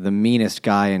 the meanest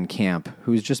guy in camp,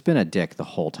 who's just been a dick the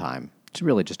whole time. It's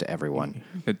really just to everyone."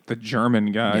 The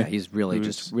German guy. Yeah, he's really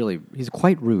he's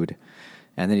quite rude.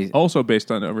 And then he's also based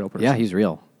on a real person. yeah, he's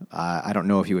real. I don't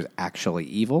know if he was actually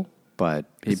evil, but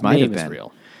he His might have name is been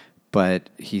real. But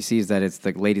he sees that it's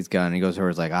the lady's gun, and he goes to her,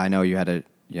 he's like, "I know you had a,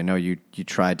 you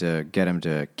tried to get him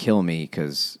to kill me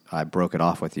because I broke it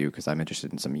off with you because I'm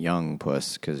interested in some young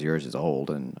puss because yours is old,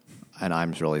 and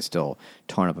I'm really still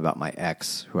torn up about my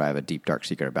ex, who I have a deep, dark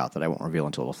secret about that I won't reveal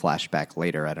until a flashback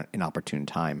later at an inopportune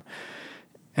time."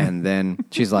 And then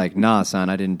she's like, "Nah, son,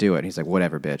 I didn't do it." And he's like,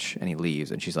 "Whatever, bitch." And he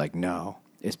leaves, and she's like, "No,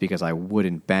 it's because I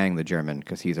wouldn't bang the German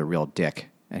because he's a real dick."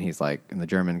 And he's like, and the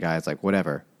German guy's like,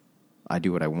 "Whatever. I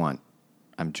do what I want.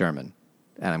 I'm German,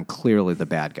 and I'm clearly the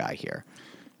bad guy here."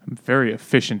 I'm very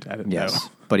efficient at it. Yes, though.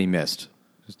 but he missed.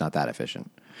 He's not that efficient.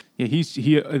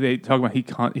 Yeah, they talk about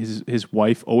his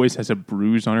wife always has a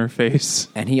bruise on her face,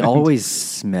 And he always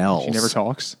smells. she never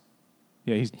talks.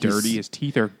 Yeah, he's dirty. His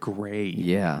teeth are gray.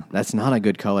 Yeah, that's not a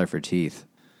good color for teeth.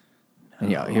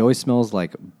 And yeah, he always smells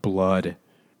like blood,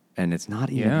 and it's not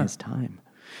even his time.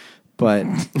 But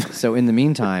so in the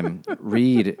meantime,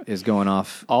 Reed is going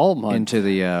off All month. into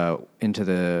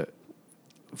the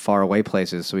far away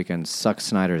places so he can suck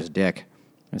Snyder's dick.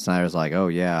 And Snyder's like, "Oh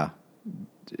yeah,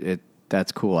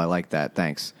 that's cool. I like that.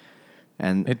 Thanks."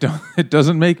 And It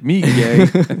doesn't make me gay.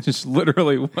 Just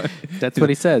literally what. That's what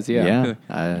he says. Yeah.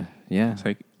 yeah. It's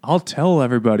like I'll tell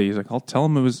everybody. He's like, I'll tell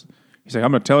them it was. He's like,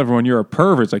 I'm gonna tell everyone you're a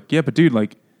pervert. It's like, yeah, but dude,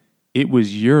 like, it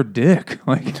was your dick.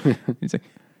 Like, he's like,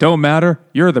 don't matter.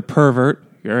 You're the pervert.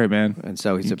 All right, man. And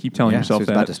so you keep telling yourself so he's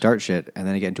that. about to start shit, and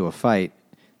then he get into a fight,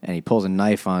 and he pulls a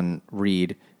knife on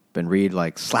Reed. But Reed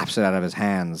like slaps it out of his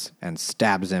hands and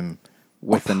stabs him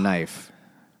with the knife,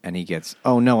 and he gets,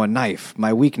 oh no, a knife,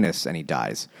 my weakness, and he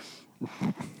dies.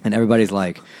 And everybody's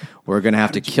like, we're gonna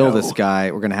have to kill this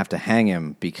guy. We're gonna have to hang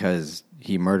him because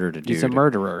he murdered a dude. He's a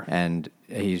murderer. And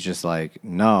he's just like,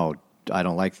 no, I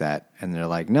don't like that. And they're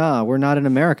like, no, we're not in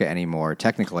America anymore,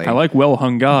 technically. I like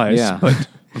well-hung guys, Yeah. but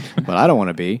but I don't want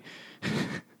to be.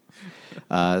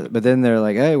 But then they're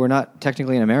like, hey, we're not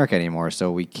technically in America anymore,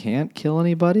 so we can't kill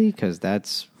anybody because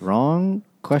that's wrong, ?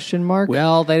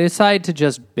 Well, they decide to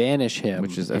just banish him.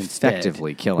 Which is instead,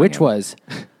 effectively killing which him. was,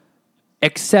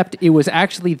 except it was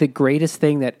actually the greatest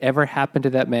thing that ever happened to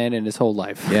that man in his whole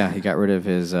life. Yeah, he got rid of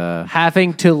his...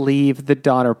 Having to leave the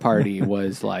Donner Party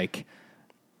was like,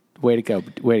 way to go,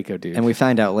 dude. And we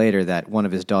find out later that one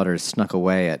of his daughters snuck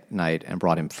away at night and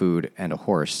brought him food and a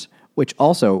horse, which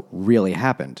also really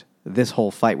happened. This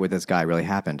whole fight with this guy really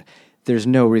happened. There's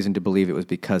no reason to believe it was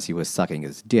because he was sucking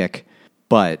his dick,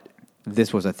 but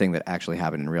this was a thing that actually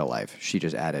happened in real life. She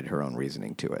just added her own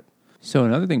reasoning to it. So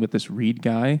another thing with this Reed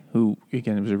guy, who,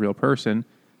 again, was a real person,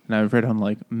 and I've read on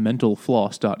like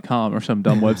mentalfloss.com or some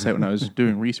dumb website when I was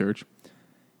doing research,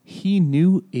 he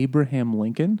knew Abraham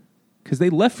Lincoln because they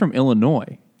left from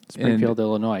Illinois. Springfield,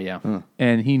 Illinois, yeah.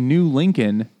 And he knew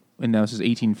Lincoln, and now this is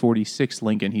 1846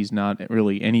 Lincoln. He's not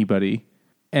really anybody.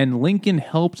 And Lincoln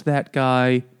helped that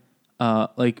guy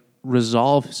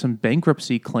resolve some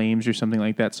bankruptcy claims or something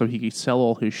like that so he could sell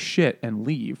all his shit and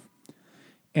leave.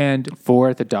 And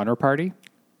For the Donner Party?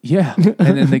 yeah. And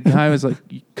then the guy was like,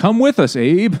 come with us,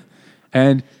 Abe.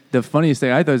 And the funniest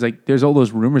thing I thought was like, there's all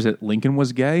those rumors that Lincoln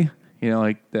was gay. You know,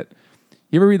 like that.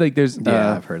 You ever read like there's...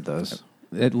 Yeah, I've heard those.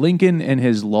 That Lincoln and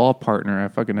his law partner, I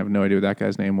fucking have no idea what that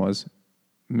guy's name was,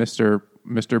 Mr.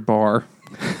 Barr,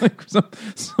 like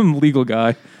some legal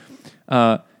guy.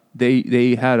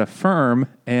 They had a firm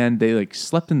and they like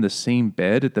slept in the same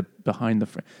bed at behind the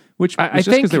firm, which I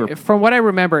think, from what I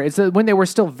remember, it's when they were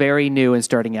still very new and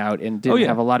starting out and didn't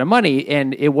have a lot of money,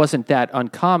 and it wasn't that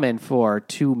uncommon for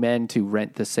two men to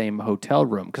rent the same hotel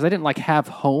room because they didn't like have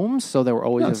homes, so they were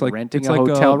always just renting a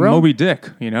hotel room. Moby Dick,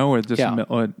 you know, where just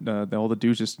all the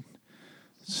dudes just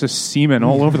semen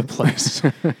all over the place.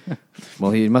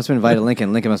 Well, he must have invited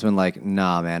Lincoln. Lincoln must have been like,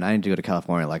 nah, man, I need to go to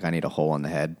California. Like, I need a hole in the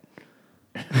head.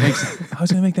 I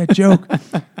was going to make that joke.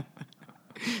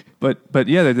 But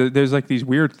yeah, there's like these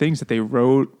weird things that they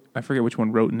wrote. I forget which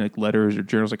one wrote in like letters or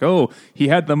journals. Like, oh, he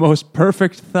had the most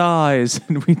perfect thighs,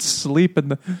 and we'd sleep in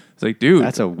the. It's like, dude,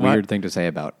 that's a weird thing to say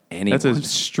about anyone. That's a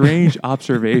strange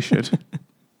observation.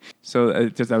 So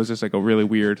that was just like a really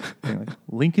weird thing. Like,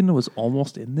 Lincoln was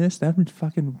almost in this. That would be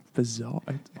fucking bizarre.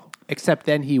 Except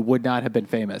then he would not have been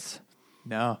famous.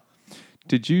 No.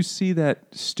 Did you see that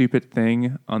stupid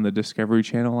thing on the Discovery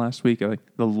Channel last week, like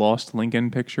the Lost Lincoln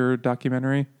picture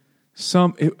documentary?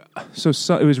 It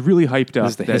was really hyped up.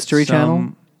 Is the History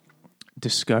Channel?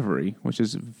 Discovery, which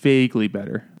is vaguely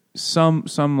better. Some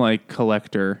like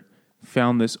collector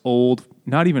found this old,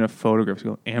 not even a photograph, it's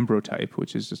called ambrotype,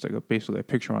 which is just like basically a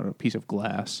picture on a piece of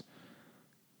glass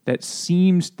that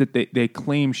seems that they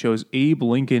claim shows Abe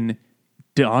Lincoln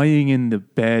dying in the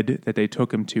bed that they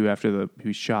took him to after he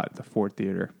was shot at the Ford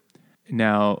Theater.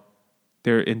 Now,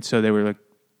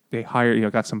 they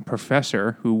hired, got some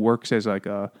professor who works as like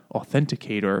a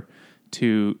authenticator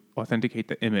to authenticate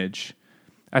the image.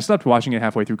 I stopped watching it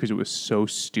halfway through because it was so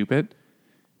stupid.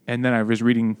 And then I was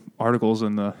reading articles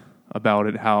about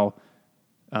it, how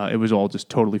it was all just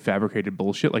totally fabricated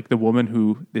bullshit. Like the woman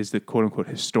who is the quote unquote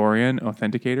historian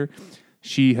authenticator,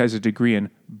 she has a degree in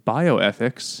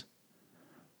bioethics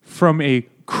from a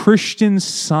Christian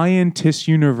Scientist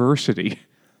university.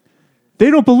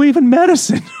 They don't believe in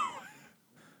medicine.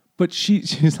 But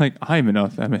she's like, I'm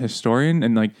a historian,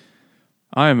 and like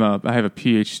I have a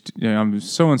PhD. I'm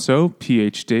so and so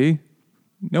PhD.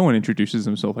 No one introduces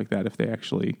themselves like that if they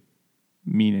actually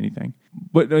mean anything.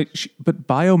 But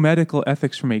biomedical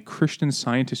ethics from a Christian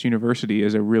Scientist university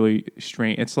is a really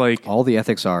strange. It's like all the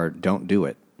ethics are don't do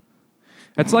it.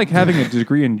 It's like having a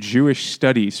degree in Jewish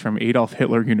studies from Adolf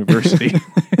Hitler University.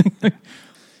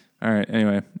 All right.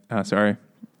 Anyway, sorry.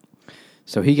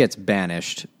 So he gets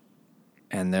banished,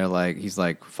 and he's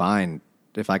like, fine.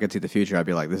 If I could see the future, I'd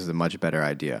be like, this is a much better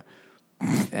idea.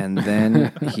 And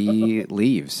then he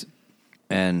leaves.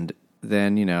 And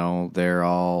then, they're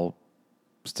all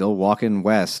still walking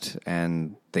west,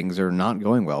 and things are not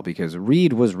going well because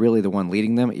Reed was really the one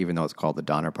leading them, even though it's called the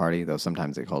Donner Party, though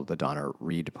sometimes they call it the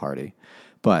Donner-Reed Party.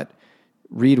 But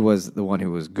Reed was the one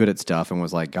who was good at stuff and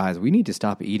was like, guys, we need to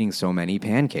stop eating so many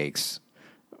pancakes,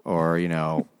 or,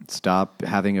 stop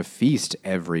having a feast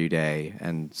every day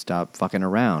and stop fucking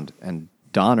around. And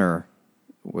Donner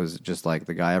was just like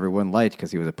the guy everyone liked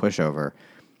because he was a pushover.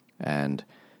 And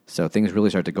so things really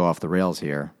start to go off the rails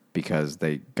here because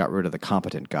they got rid of the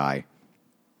competent guy.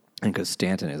 And because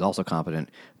Stanton is also competent,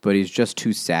 but he's just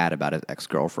too sad about his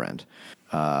ex-girlfriend.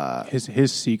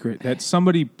 His secret that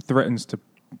somebody threatens to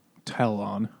tell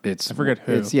on. I forget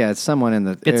who. It's someone in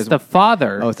the... It's the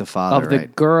father, it's the father of the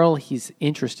right. girl he's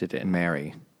interested in.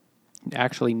 Mary.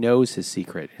 Actually knows his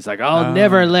secret. He's like, I'll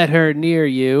never let her near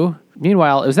you.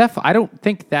 Meanwhile, I don't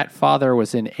think that father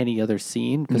was in any other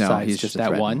scene besides he's just a that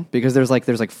threat. one. Because there's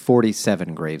like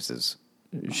 47 Graveses.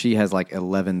 She has like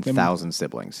 11,000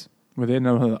 siblings. Were they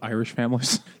no Irish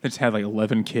families that just had like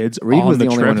 11 kids? Reed on was the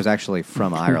trip? only one who's actually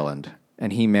from Ireland,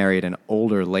 and he married an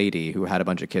older lady who had a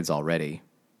bunch of kids already.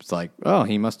 It's like, oh,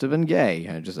 he must have been gay.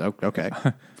 And just okay.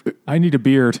 I need a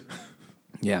beard.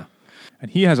 Yeah. And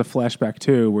he has a flashback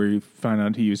too, where you find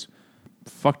out he's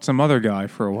fucked some other guy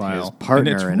for a while. His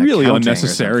partner and it's in really accounting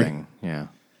unnecessary. or something. Yeah.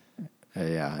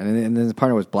 Yeah. And then the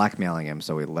partner was blackmailing him,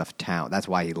 so he left town. That's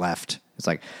why he left. It's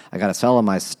like, I got to sell all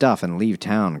my stuff and leave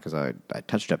town because I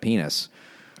touched a penis.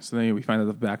 So then we find out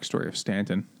the backstory of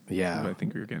Stanton. Yeah. I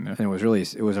think we were getting there. And it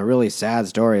was a really sad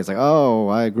story. It's like, oh,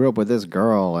 I grew up with this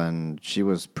girl and she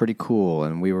was pretty cool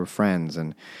and we were friends.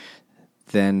 And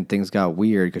then things got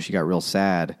weird because she got real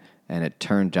sad. And it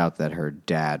turned out that her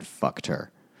dad fucked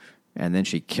her. And then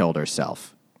she killed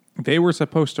herself. They were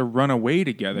supposed to run away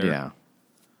together. Yeah.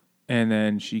 And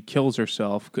then she kills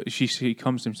herself. She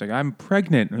comes to him, she's like, I'm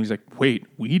pregnant. And he's like, wait,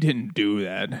 we didn't do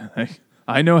that.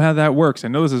 I know how that works. I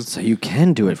know this is... So you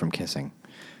can do it from kissing.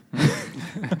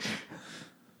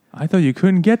 I thought you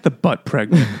couldn't get the butt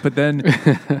pregnant. But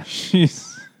then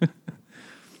she's...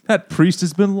 that priest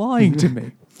has been lying to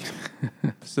me.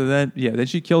 So then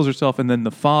she kills herself, and then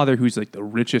the father, who's like the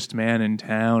richest man in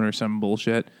town or some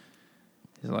bullshit,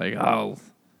 is like,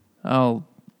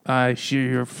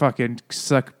 you're fucking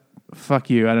suck, fuck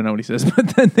you. I don't know what he says,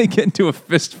 but then they get into a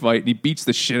fist fight, and he beats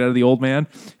the shit out of the old man,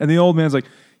 and the old man's like,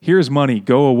 here's money,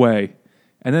 go away.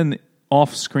 And then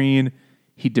off screen,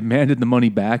 he demanded the money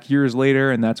back years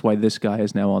later, and that's why this guy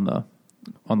is now on the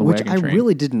Which wagon I train.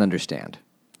 really didn't understand.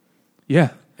 Yeah.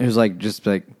 It was like, just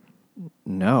like,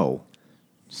 no.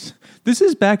 This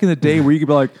is back in the day where you could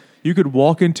be like, you could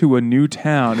walk into a new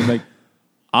town and like,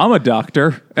 I'm a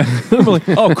doctor. And we're like,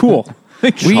 oh, cool.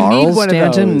 We Charles need one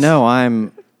Stanton? of those. No,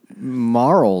 I'm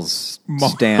Marles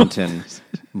Stanton.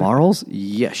 Marles?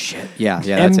 Yeah, shit. Yeah,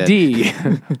 that's it.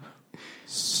 MD.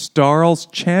 Starles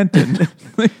Chanton.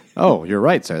 Oh, you're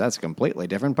right, sir. That's a completely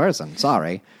different person.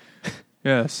 Sorry.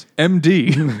 Yes,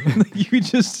 MD. you could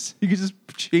just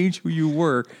change who you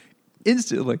were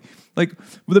instantly. Like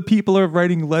the people are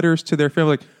writing letters to their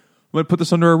family, like, I'm going to put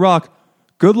this under a rock.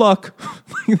 Good luck.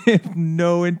 They have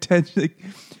no intention.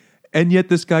 And yet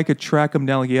this guy could track him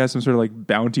down like he has some sort of like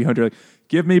bounty hunter. Like,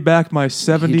 give me back my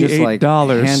 $78. He just like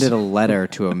handed a letter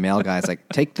to a mail guy. It's like,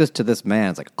 take this to this man.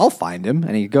 It's like, I'll find him.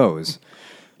 And he goes.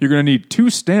 You're going to need 2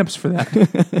 stamps for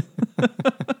that.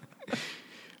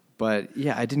 But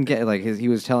yeah, I didn't get like he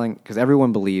was telling, because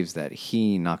everyone believes that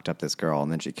he knocked up this girl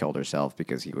and then she killed herself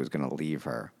because he was going to leave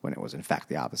her when it was in fact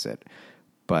the opposite.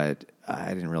 But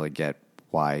I didn't really get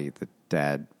why the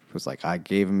dad was like, I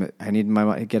need my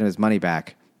money, get his money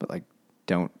back, but like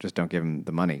don't give him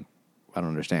the money. I don't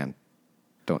understand.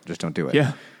 Don't do it.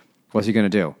 Yeah. What's he going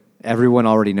to do? Everyone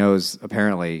already knows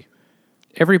apparently.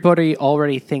 Everybody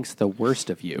already thinks the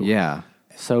worst of you. Yeah.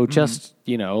 So just,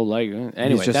 anyway.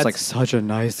 He's just that's like such a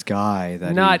nice guy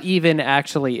that not even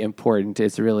actually important.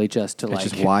 It's really just to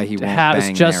just why he to won't have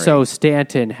bang just Mary. so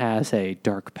Stanton has a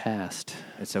dark past.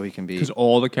 so he can be. Because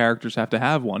all the characters have to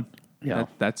have one. Yeah.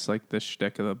 That's like the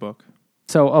shtick of the book.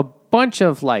 So a bunch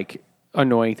of like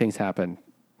annoying things happen.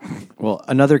 Well,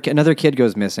 another kid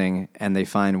goes missing, and they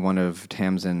find one of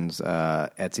Tamsin's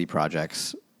Etsy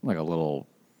projects, like a little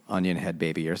onion head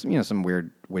baby or some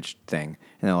weird witch thing.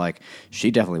 And they're like,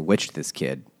 she definitely witched this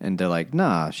kid. And they're like,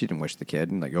 nah, she didn't witch the kid.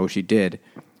 And like, oh, she did.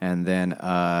 And then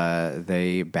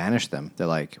they banish them. They're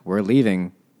like, we're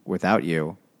leaving without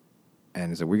you.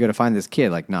 And so we're going to find this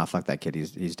kid. Like, nah, fuck that kid.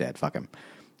 He's dead. Fuck him.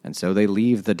 And so they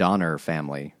leave the Donner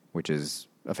family, which is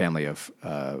a family of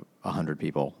 100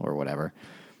 people or whatever.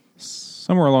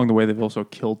 Somewhere along the way, they've also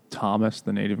killed Thomas,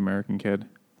 the Native American kid.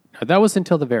 That was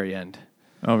until the very end.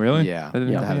 Oh, really? Yeah, That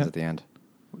didn't that happen happens yet? at the end.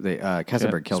 They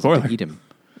Kesselberg kills him Spoiler. to eat him.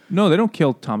 No, they don't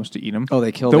kill Thomas to eat him. Oh,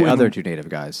 they kill the other two native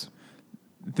guys.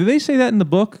 Do they say that in the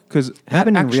book? Because that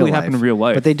Happened actually happened in real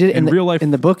life. But they did in real life.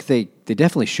 In the book, they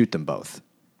definitely shoot them both.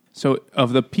 So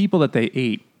of the people that they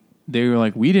ate, they were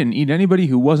like, we didn't eat anybody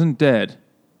who wasn't dead,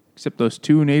 except those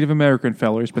two Native American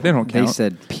fellers, but they don't count. They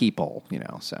said people,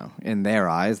 so in their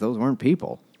eyes, those weren't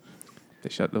people. They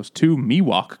shot those two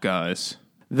Miwok guys.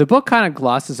 The book kind of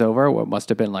glosses over what must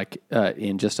have been like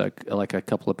in just a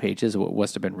couple of pages, what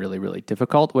must have been really, really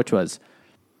difficult, which was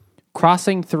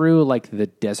crossing through like the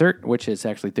desert, which is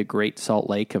actually the Great Salt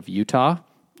Lake of Utah.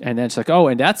 And then it's like, oh,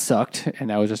 and that sucked. And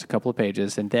that was just a couple of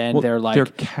pages. And then they're like... Their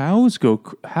cows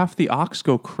half the ox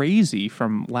go crazy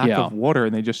from lack of water,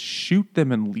 and they just shoot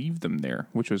them and leave them there,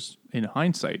 which was, in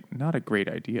hindsight, not a great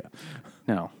idea.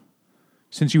 No.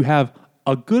 Since you have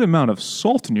a good amount of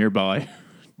salt nearby...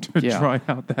 to try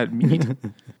out that meat.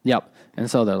 Yep.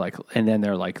 And so they're like, and then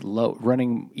they're like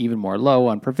running even more low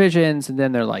on provisions. And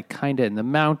then they're like kind of in the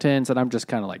mountains. And I'm just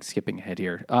kind of like skipping ahead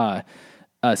here.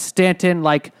 Stanton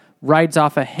like rides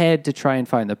off ahead to try and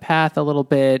find the path a little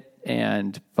bit.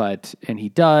 And he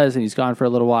does, and he's gone for a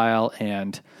little while.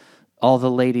 And all the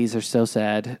ladies are so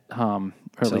sad. Or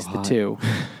at least the two.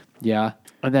 Yeah.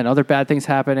 And then other bad things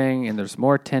happening, and there's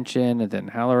more tension. And then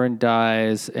Halloran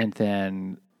dies. And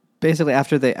then... Basically,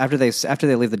 after they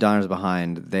leave the Donners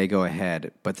behind, they go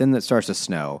ahead. But then it starts to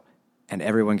snow, and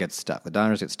everyone gets stuck. The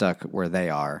Donners get stuck where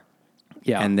they are,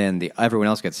 and then everyone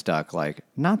else gets stuck, like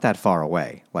not that far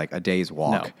away, like a day's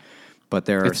walk. No. But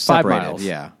they're it's separated. 5 miles.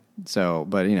 Yeah. So,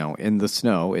 but in the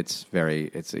snow, it's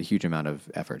a huge amount of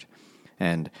effort,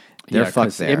 and they're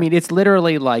fucked there. I mean, it's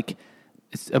literally like.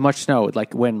 It's much snow.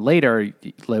 Like when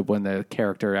the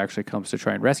character actually comes to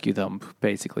try and rescue them,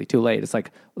 basically too late. It's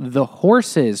like the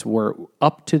horses were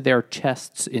up to their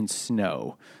chests in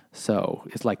snow. So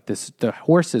it's like the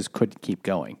horses couldn't keep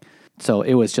going. So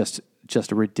it was just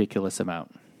a ridiculous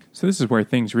amount. So this is where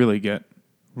things really get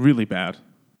really bad.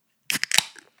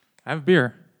 Have a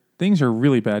beer. Things are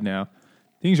really bad now.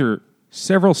 Things are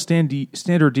several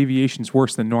standard deviations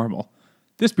worse than normal.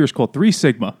 This beer's called 3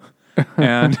 Sigma.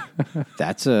 And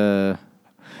that's sure.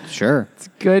 It's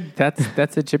good.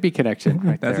 That's a Jimmy connection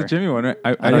right that's there. A Jimmy one. Right?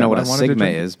 I don't know what a sigma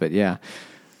is, but yeah.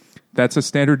 That's a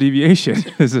standard deviation.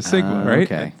 Is a sigma, right?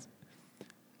 Okay.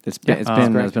 It's been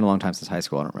a long time since high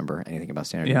school. I don't remember anything about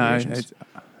standard deviations.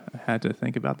 I had to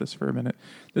think about this for a minute.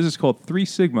 This is called 3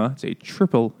 Sigma. It's a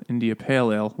triple India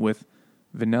Pale Ale with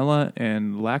vanilla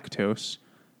and lactose.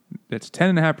 It's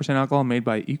 10.5% alcohol, made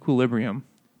by Equilibrium,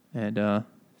 and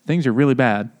things are really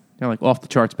bad. They're like off the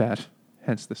charts bad,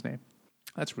 hence this name.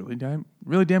 That's really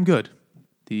damn good.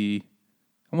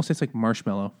 Almost tastes like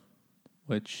marshmallow,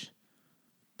 which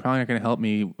probably not going to help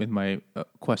me with my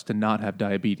quest to not have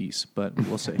diabetes, but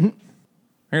we'll see. I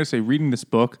gotta say, reading this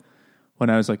book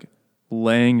when I was like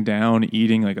laying down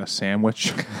eating like a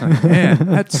sandwich, man,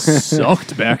 that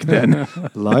sucked back then.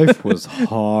 Life was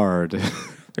hard.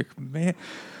 Like, man,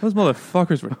 those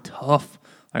motherfuckers were tough.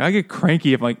 Like, I get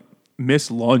cranky if like miss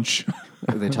lunch.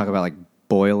 They talk about like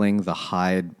boiling the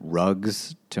hide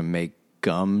rugs to make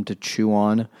gum to chew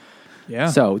on. Yeah.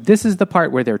 So this is the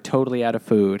part where they're totally out of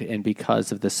food, and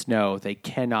because of the snow, they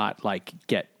cannot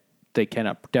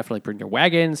definitely bring their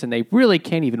wagons, and they really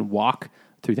can't even walk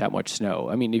through that much snow.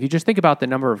 I mean, if you just think about the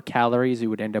number of calories you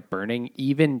would end up burning,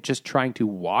 even just trying to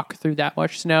walk through that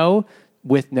much snow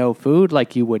with no food,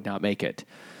 like you would not make it.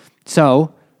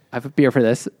 So I have a beer for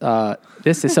this.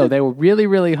 So they were really,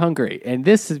 really hungry. And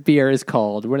this beer is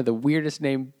called, one of the weirdest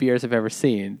named beers I've ever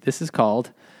seen. This is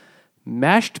called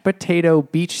Mashed Potato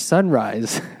Beach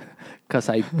Sunrise. Because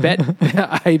I bet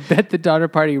the Donner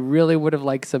Party really would have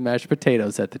liked some mashed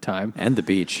potatoes at the time. And the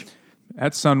beach.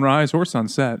 At sunrise or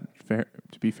sunset,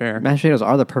 to be fair. Mashed potatoes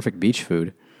are the perfect beach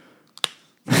food.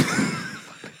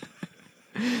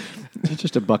 It's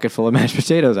just a bucket full of mashed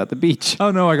potatoes at the beach.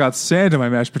 Oh no, I got sand in my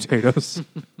mashed potatoes.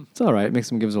 It's all right. It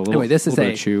gives a little, anyway, this is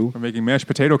little bit of chew. We're making mashed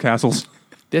potato castles.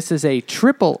 This is a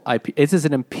triple IPA. This is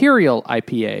an Imperial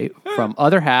IPA from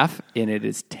Other Half, and it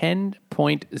is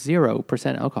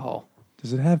 10.0% alcohol.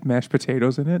 Does it have mashed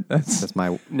potatoes in it? That's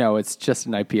my... No, it's just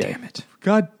an IPA. Damn it.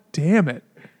 God damn it.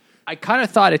 I kind of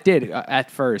thought it did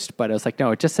at first, but I was like,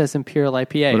 no, it just says Imperial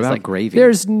IPA. What it's about like, gravy?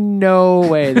 There's no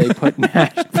way they put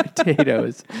mashed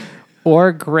potatoes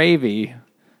or gravy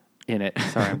in it.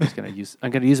 Sorry, I'm going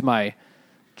to use my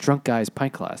drunk guy's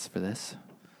pint glass for this.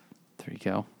 There you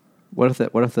go. What if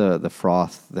the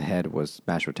froth, the head was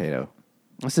mashed potato?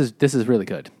 This is really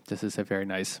good. This is a very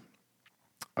nice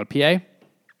IPA.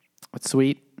 It's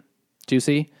sweet,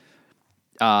 juicy.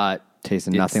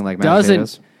 Tasting nothing like mashed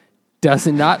potatoes? Does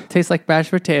not taste like mashed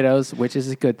potatoes, which is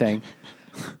a good thing.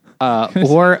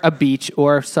 or a beach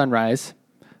or sunrise,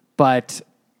 but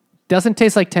doesn't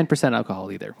taste like 10%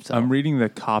 alcohol either. So. I'm reading the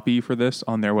copy for this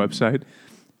on their website,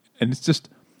 and it's just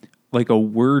like a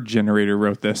word generator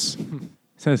wrote this. It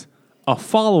says, a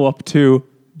follow-up to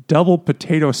Double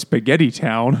Potato Spaghetti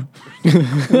Town.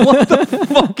 What the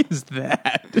fuck is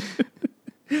that?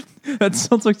 That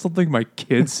sounds like something my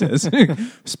kid says.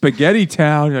 Spaghetti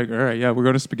Town. You're like, all right, yeah, we're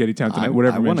going to Spaghetti Town tonight.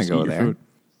 Whatever. I want to go there. Food.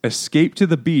 Escape to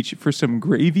the beach for some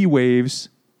gravy waves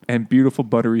and beautiful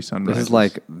buttery sunrise. This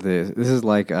is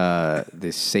like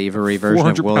the savory version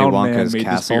of Willy 400-pound man Wonka's made this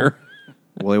castle. beer.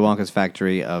 Willy Wonka's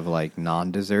factory of like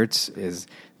non-desserts is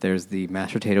there's the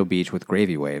mashed potato beach with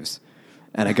gravy waves,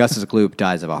 and Augustus Gloop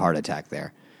dies of a heart attack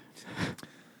there.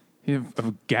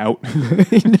 Of gout.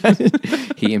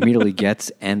 He immediately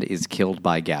gets and is killed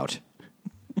by gout.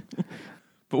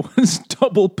 But what's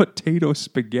Double Potato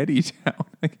Spaghetti Town?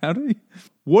 Like,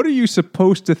 what are you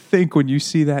supposed to think when you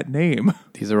see that name?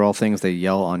 These are all things they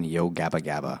yell on Yo Gabba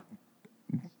Gabba.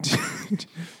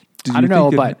 I don't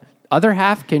know, but other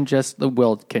half can just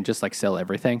like sell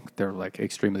everything. They're like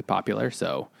extremely popular,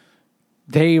 so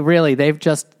they've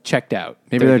just checked out.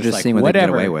 Maybe they're just seeing what they get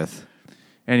away with.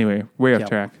 Anyway, way off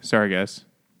track. Sorry, guys.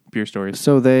 Beer stories.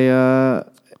 So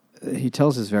he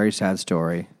tells his very sad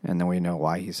story, and then we know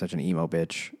why he's such an emo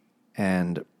bitch.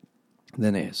 And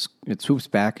then it swoops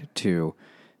back to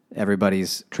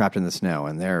everybody's trapped in the snow,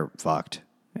 and they're fucked.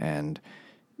 And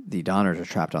the Donners are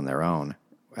trapped on their own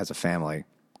as a family.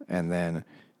 And then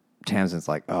Tamsin's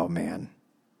like, oh, man,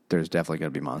 there's definitely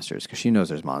going to be monsters. Because she knows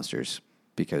there's monsters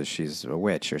because she's a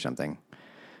witch or something.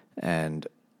 And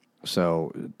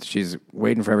so she's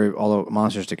waiting for all the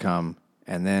monsters to come.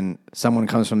 And then someone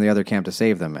comes from the other camp to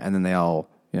save them. And then they all,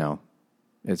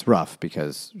 it's rough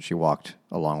because she walked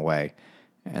a long way.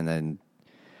 And then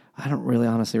I don't really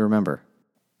honestly remember.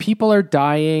 People are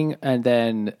dying. And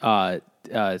then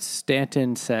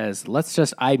Stanton says,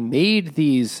 I made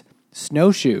these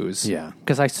snowshoes. Yeah.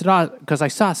 Because I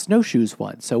saw snowshoes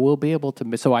once. So we'll be able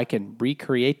to, so I can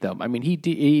recreate them. I mean, he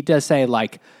did say,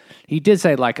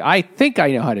 I think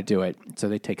I know how to do it. So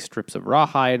they take strips of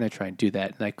rawhide and they try and do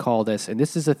that. And they call this, and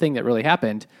this is a thing that really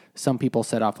happened. Some people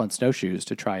set off on snowshoes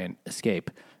to try and escape.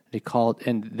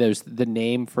 And there's the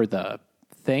name for the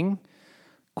thing.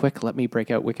 Quick, let me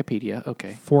break out Wikipedia.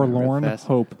 Okay. Forlorn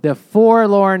Hope. The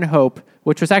Forlorn Hope,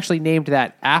 which was actually named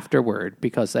that afterward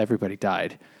because everybody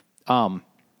died.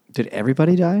 Did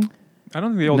everybody die? I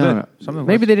don't think they all No. did.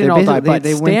 Maybe they didn't all die, but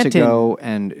they went to Stanton- go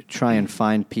and try and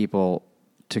find people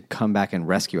to come back and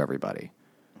rescue everybody.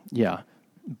 Yeah.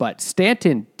 But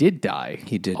Stanton did die.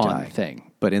 He did on die. The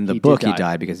thing. But in the book, he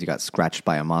died because he got scratched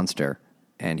by a monster.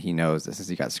 And he knows that since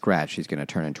he got scratched, he's going to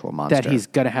turn into a monster. That he's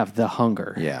going to have the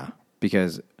hunger. Yeah.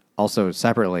 Because also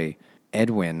separately,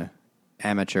 Edwin,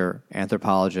 amateur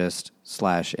anthropologist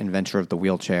 / inventor of the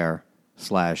wheelchair /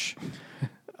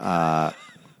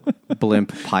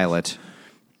 blimp pilot.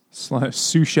 /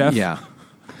 sous chef. Yeah.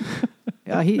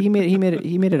 Yeah, he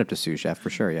made it up to sous chef for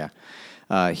sure, yeah.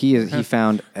 He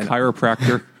found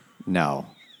Chiropractor. No,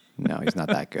 he's not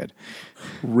that good.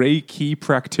 Reiki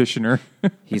practitioner.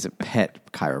 He's a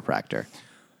pet chiropractor.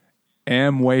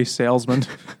 Amway salesman.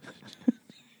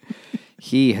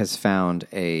 He has found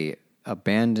a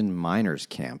abandoned miners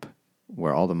camp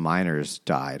where all the miners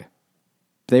died.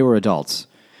 They were adults.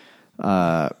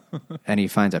 And he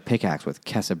finds a pickaxe with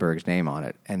Kesselberg's name on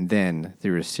it. And then,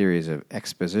 through a series of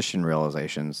exposition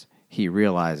realizations, he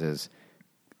realizes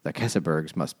the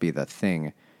Kesselbergs must be the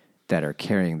thing that are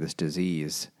carrying this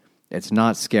disease. It's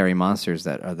not scary monsters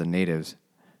that are the natives.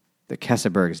 The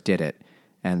Kesselbergs did it,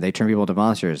 and they turn people into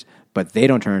monsters, but they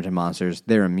don't turn into monsters.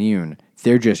 They're immune.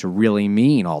 They're just really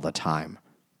mean all the time,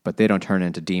 but they don't turn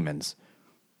into demons.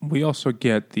 We also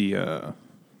get the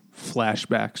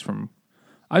flashbacks from...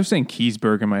 I was saying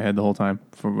Keysburg in my head the whole time.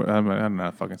 I don't know how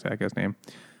to fucking say that guy's name.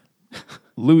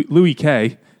 Louis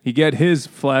K. You get his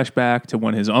flashback to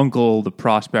when his uncle, the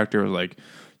prospector, was like,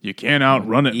 "You can't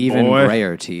outrun it, Even boy.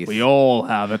 grayer teeth. We all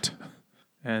have it."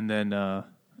 And then the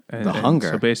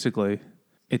hunger. So basically,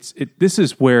 this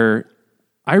is where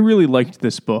I really liked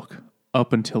this book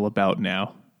up until about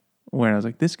now, where I was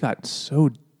like, this got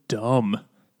so dumb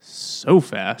so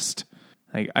fast.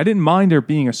 Like, I didn't mind there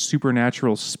being a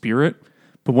supernatural spirit.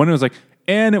 But when it was like,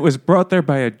 and it was brought there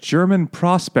by a German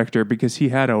prospector because he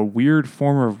had a weird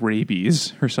form of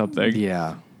rabies or something.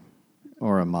 Yeah.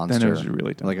 Or a monster. Then it was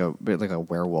really dumb. Like a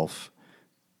werewolf,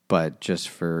 but just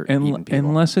for eating people.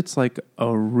 Unless it's like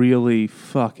a really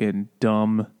fucking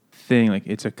dumb thing. Like,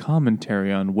 it's a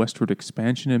commentary on westward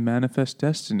expansion and manifest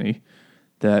destiny.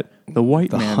 that the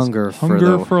white man's hunger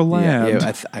for land.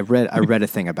 Yeah, I read a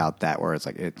thing about that where it's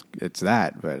like it's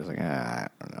that, but it's like I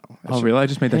don't know. Oh, really? I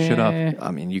just made that shit up.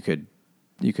 I mean, you could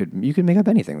make up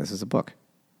anything. This is a book,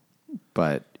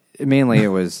 but mainly it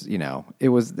was it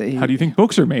was. How do you think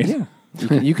books are made? Yeah,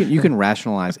 you can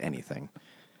rationalize anything.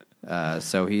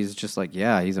 So he's just like,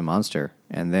 yeah, he's a monster,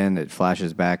 and then it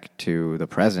flashes back to the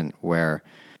present where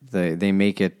they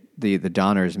make it. The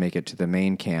Donners make it to the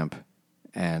main camp,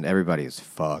 and everybody is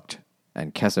fucked.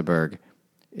 And Kesselberg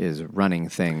is running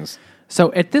things.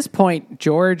 So at this point,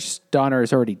 George Donner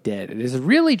is already dead. It is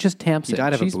really just Tamsin. He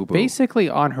died of a She's boo-boo. basically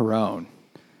on her own.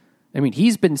 I mean,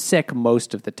 he's been sick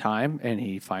most of the time, and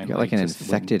he finally He got like an just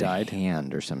infected died.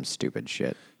 hand or some stupid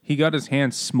shit. He got his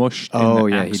hand smushed. Oh,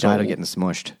 in the yeah, axle. he died of getting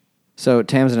smushed. So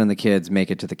Tamsin and the kids make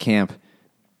it to the camp,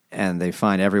 and they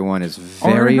find everyone is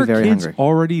very, Are her very kids hungry.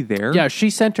 already there? Yeah, she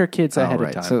sent her kids Oh, ahead right.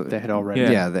 of time. So- They had already.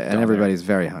 Yeah. And everybody's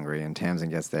very hungry, and Tamsin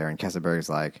gets there, and Kesselberg's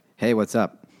like, hey, what's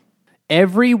up?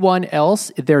 Everyone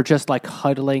else, they're just like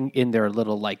huddling in their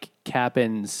little like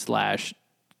cabins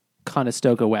 /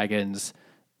 Conestoga wagons,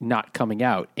 not coming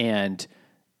out. And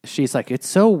she's like, it's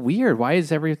so weird. Why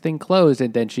is everything closed?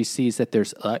 And then she sees that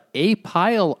there's a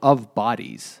pile of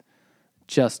bodies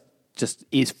just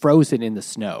is frozen in the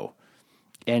snow.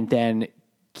 And then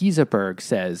Kieseberg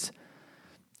says,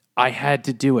 I had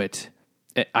to do it.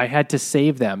 I had to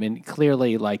save them. And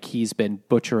clearly, like, he's been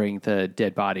butchering the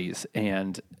dead bodies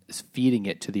and feeding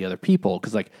it to the other people.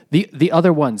 Because, like, the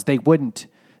other ones, they wouldn't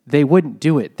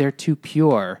do it. They're too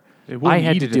pure. They wouldn't I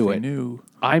had eat to it do if they it. knew.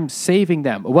 I'm saving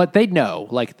them. What they know,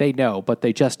 but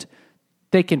they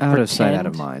can Out pretend of sight, out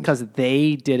of mind. because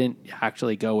they didn't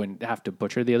actually go and have to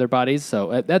butcher the other bodies.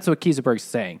 So that's what Kieseberg's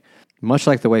saying. Much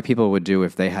like the way people would do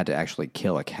if they had to actually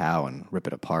kill a cow and rip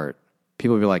it apart.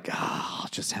 People would be like, I'll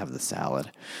just have the salad.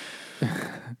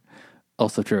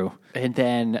 Also true. And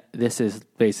then this is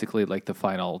basically like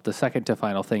the second to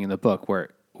final thing in the book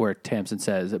where Tamsin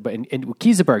says, but in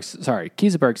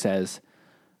Kieseberg says,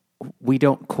 we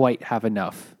don't quite have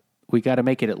enough. We got to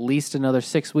make it at least another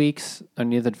 6 weeks,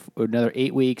 another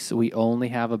 8 weeks. We only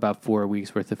have about 4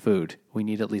 weeks worth of food. We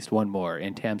need at least one more.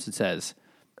 And Tamsin says,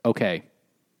 okay,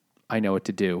 I know what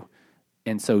to do.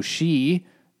 And so she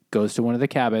goes to one of the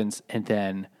cabins and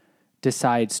then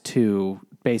decides to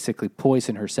basically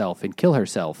poison herself and kill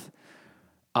herself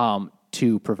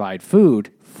to provide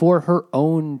food for her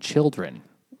own children.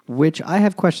 Which I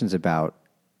have questions about.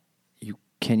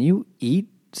 Can you eat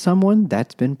someone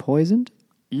that's been poisoned?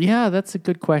 Yeah, that's a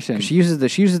good question. She uses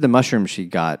the mushroom she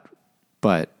got,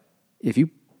 but if you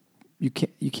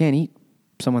can't eat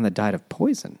someone that died of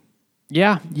poison.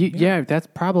 Yeah, that's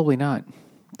probably not.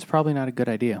 It's probably not a good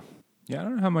idea. Yeah, I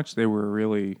don't know how much they were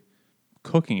really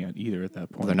cooking it either at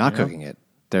that point. They're not cooking it.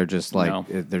 They're just like No.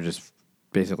 they're just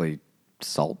basically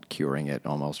salt curing it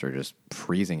almost, or just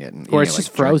freezing it, and Or eating it's it just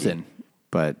like jerky. frozen.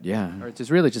 But yeah, Or it's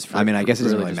just really just I mean, I guess it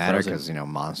doesn't really just matter frozen. because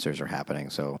monsters are happening.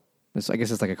 So I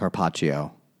guess it's like a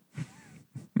carpaccio.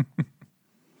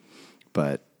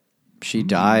 But she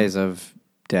dies of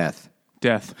death.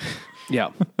 Death.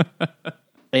 Yeah.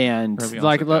 And Early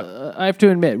like, onset I have to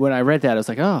admit, when I read that, I was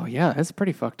like, "Oh yeah, that's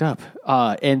pretty fucked up."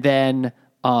 And then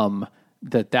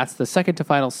that's the second to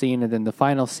final scene, and then the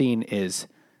final scene is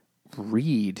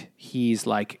Reed. He's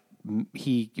like,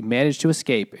 he managed to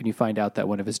escape, and you find out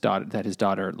that his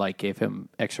daughter like gave him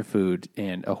extra food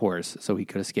and a horse so he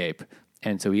could escape,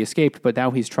 and so he escaped. But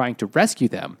now he's trying to rescue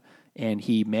them, and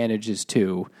he manages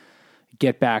to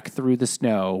get back through the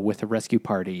snow with a rescue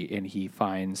party, and he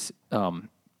finds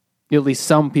at least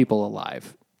some people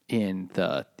alive in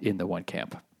the one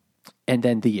camp. And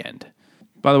then the end.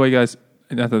 By the way, guys,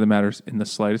 not that it matters in the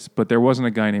slightest, but there wasn't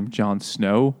a guy named Jon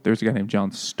Snow. There's a guy named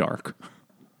Jon Stark.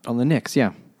 On the Knicks,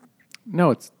 yeah.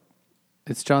 No, it's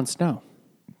Jon Snow.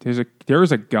 There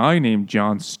is a guy named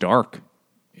Jon Stark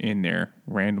in there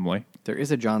randomly. There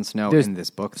is a Jon Snow in this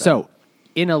book, though. So,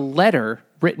 in a letter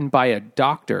written by a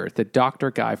doctor, the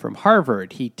doctor guy from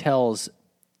Harvard, he tells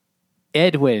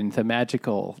Edwin, the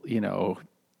magical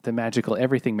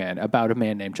everything man, about a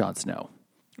man named Jon Snow.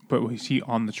 But was he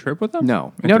on the trip with them?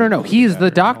 No. No. He's the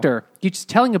doctor. He's just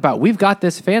telling about, we've got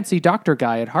this fancy doctor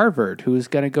guy at Harvard who's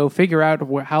going to go figure out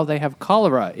how they have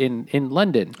cholera in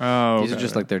London. Oh, These are okay.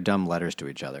 just like their dumb letters to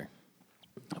each other.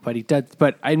 But he does.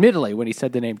 But admittedly, when he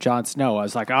said the name Jon Snow, I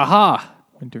was like, aha!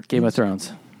 Game of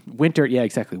Thrones. Winter, yeah,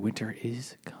 exactly. Winter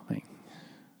is coming.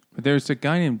 But there's a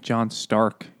guy named Jon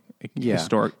Stark. Yeah.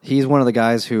 Historic. He's one of the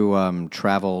guys who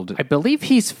traveled. I believe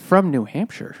he's from New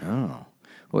Hampshire. Oh.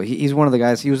 Well, he's one of the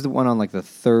guys. He was the one on like the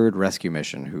third rescue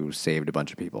mission who saved a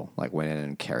bunch of people. Like went in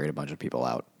and carried a bunch of people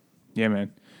out. Yeah,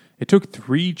 man. It took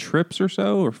 3 trips or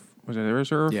so, or Was there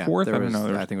a fourth? I don't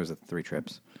know. I think it was 3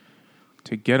 trips.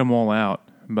 To get them all out.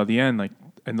 And by the end, like,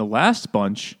 and the last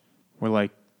bunch were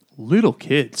like little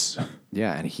kids.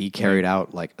 Yeah, and he carried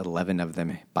out like 11 of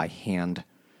them by hand.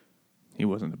 He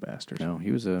wasn't a bastard. No,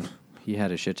 he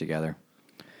had his shit together.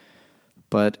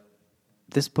 But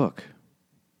this book,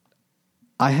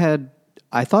 I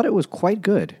thought it was quite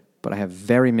good, but I have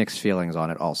very mixed feelings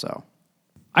on it also.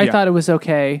 I thought it was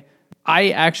okay. I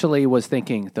actually was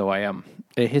thinking, though I am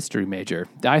a history major,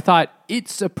 I thought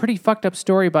it's a pretty fucked up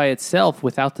story by itself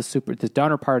without the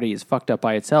Donner Party is fucked up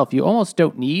by itself. You almost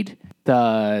don't need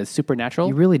the supernatural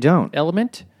You really don't.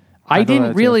 element. I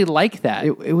didn't really like that.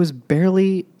 It was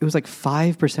like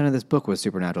 5% of this book was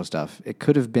supernatural stuff. It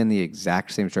could have been the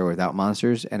exact same story without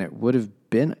monsters, and it would have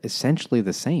been essentially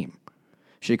the same.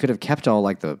 She could have kept all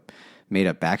like the made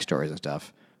up backstories and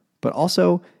stuff, but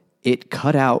also it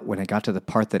cut out when it got to the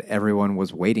part that everyone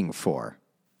was waiting for.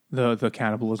 The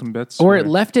cannibalism bits? Or it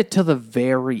left it to the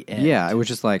very end. Yeah, it was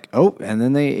just like, oh, and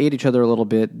then they ate each other a little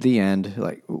bit. The end.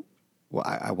 Like, well,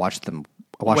 I watched them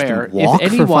walk for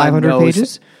 500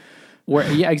 pages.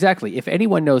 Yeah, exactly. If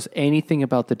anyone knows anything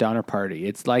about the Donner Party,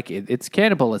 it's like it's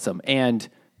cannibalism, and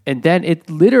then it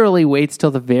literally waits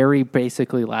till the very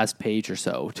basically last page or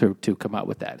so to come out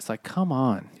with that. It's like, come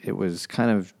on. It was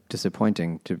kind of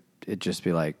disappointing to it just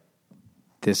be like,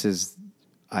 this is.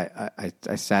 I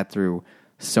sat through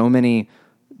so many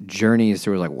journeys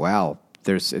through like, wow,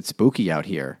 it's spooky out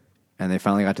here, and they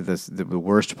finally got to the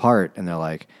worst part, and they're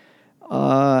like,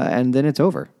 and then it's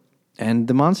over, and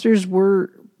the monsters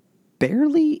were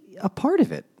barely a part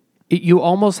of it. You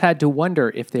almost had to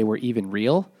wonder if they were even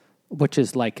real, which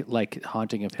is like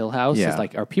Haunting of Hill House. Yeah. It's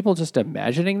like, are people just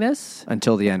imagining this?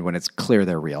 Until the end when it's clear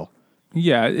they're real.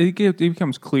 Yeah, it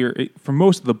becomes clear. For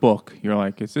most of the book, you're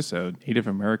like, is this a Native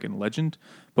American legend?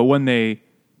 But when they,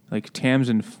 like,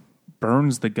 Tamsin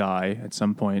burns the guy at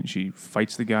some point, she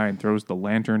fights the guy and throws the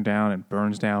lantern down and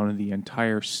burns down the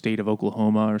entire state of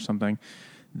Oklahoma or something.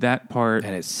 That part...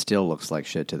 And it still looks like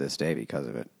shit to this day because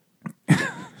of it.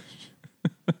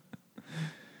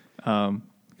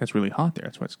 It's really hot there.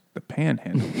 That's why it's the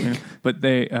panhandle. You know? But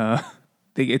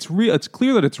it's real. It's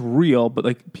clear that it's real, but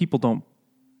like people don't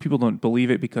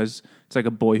believe it because it's like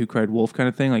a boy who cried wolf kind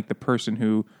of thing. Like the person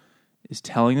who is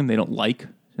telling them they don't like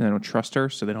and they don't trust her,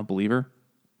 so they don't believe her.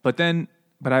 But I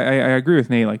agree with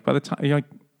Nate. Like by the time you're like,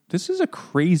 this is a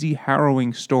crazy,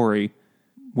 harrowing story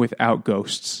without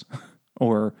ghosts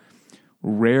or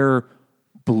rare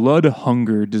blood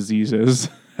hunger diseases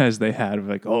as they had.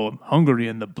 Like, oh, I'm hungry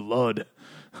in the blood.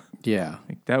 Yeah.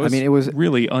 Like, that was, it was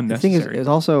really unnecessary. The thing is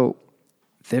also,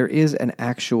 there is an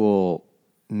actual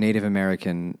Native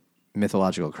American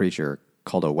mythological creature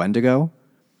called a Wendigo.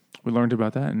 We learned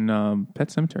about that in Pet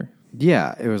Sematary.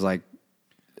 Yeah. It was like,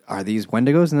 are these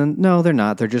Wendigos? And then, no, they're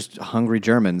not. They're just hungry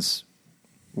Germans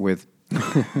with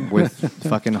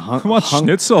fucking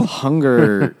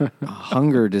hunger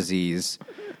disease.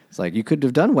 It's like, you could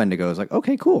have done Wendigos. Like,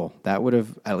 okay, cool. That would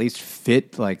have at least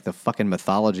fit like the fucking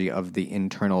mythology of the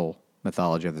internal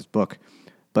mythology of this book.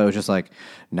 But it was just like,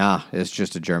 nah, it's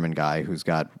just a German guy who's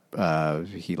got,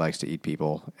 he likes to eat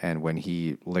people. And when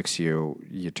he licks you,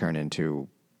 you turn into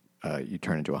a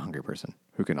hungry person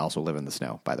who can also live in the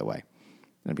snow, by the way,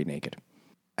 and be naked.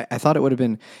 I thought it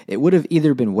would have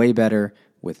either been way better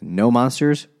with no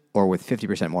monsters or with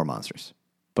 50% more monsters.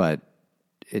 But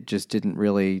it just didn't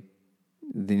really...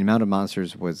 The amount of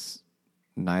monsters was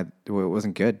it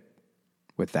wasn't good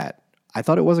with that. I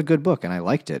thought it was a good book and I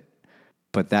liked it,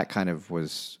 but that kind of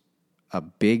was a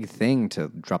big thing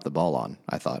to drop the ball on,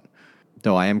 I thought.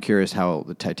 Though I am curious how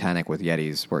the Titanic with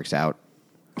Yetis works out,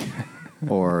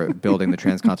 or building the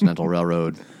Transcontinental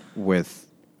Railroad with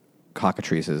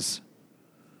cockatrices.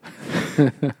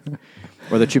 Or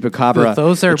the Chupacabra.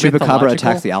 Those are the Chupacabra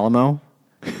attacks the Alamo.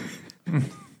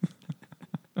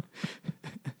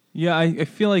 Yeah, I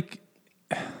feel like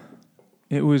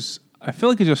it just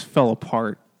fell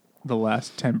apart the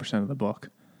last 10% of the book.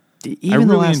 Even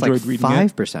the last like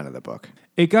 5% of the book.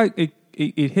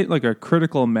 It hit like a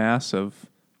critical mass of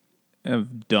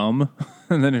dumb,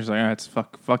 and then it's like, all right,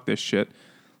 fuck this shit.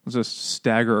 Let's just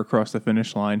stagger across the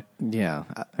finish line. Yeah,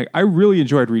 I really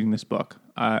enjoyed reading this book.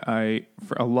 I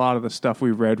for a lot of the stuff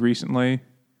we've read recently,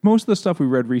 most of the stuff we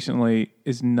read recently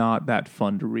is not that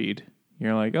fun to read.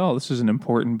 You're like, oh, this is an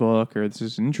important book, or this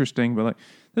is interesting, but like,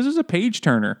 this is a page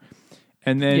turner.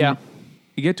 And then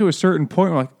you get to a certain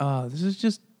point, we're like, oh, this is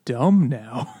just dumb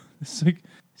now. It's like,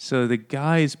 so the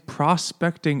guy's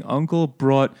prospecting uncle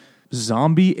brought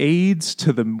zombie AIDS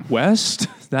to the West.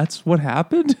 That's what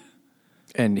happened.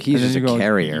 And he's just a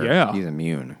carrier. Yeah. He's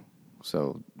immune.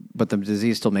 So, but the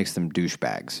disease still makes them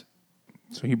douchebags.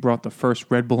 So he brought the first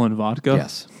Red Bull and vodka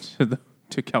Yes.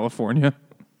 to California.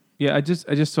 Yeah, I just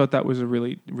thought that was a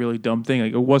really, really dumb thing.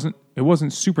 Like it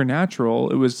wasn't supernatural.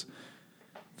 It was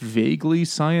vaguely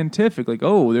scientific. Like,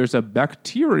 oh, there's a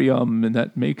bacterium and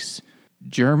that makes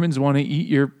Germans want to eat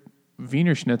your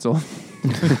Wiener Schnitzel.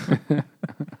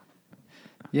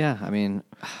 Yeah, I mean,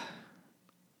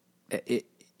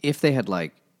 if they had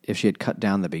if she had cut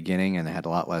down the beginning and they had a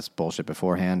lot less bullshit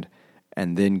beforehand,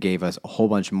 and then gave us a whole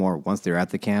bunch more once they're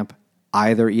at the camp,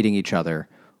 either eating each other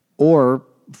or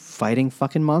fighting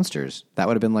fucking monsters, that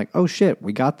would have been like, oh shit,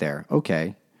 we got there,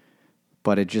 okay.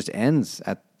 But it just ends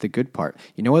at the good part.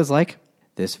 You know what it's like?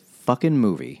 This fucking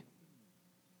movie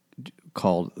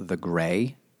called The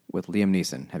Grey with Liam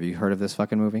Neeson. Have you heard of this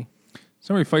fucking movie?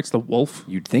 Somebody fights the wolf.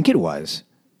 You'd think it was,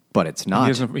 but it's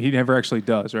not. He never actually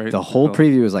does, right? The whole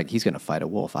preview is like, he's going to fight a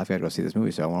wolf. I've got to go see this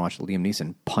movie, so I want to watch Liam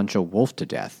Neeson punch a wolf to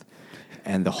death.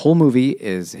 And the whole movie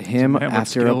is him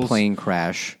after a plane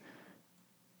crash,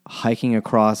 hiking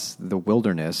across the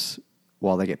wilderness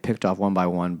while they get picked off one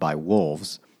by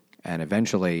wolves. And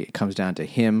eventually it comes down to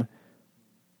him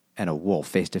and a wolf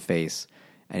face to face.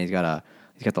 And he's got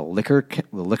the liquor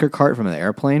cart from the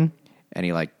airplane, and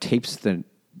he tapes the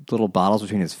little bottles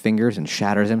between his fingers and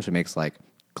shatters him, so he makes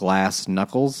glass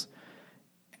knuckles.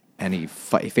 And he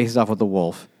faces off with the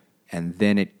wolf, and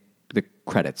then the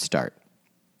credits start.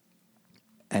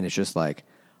 And it's just like,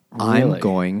 really? I'm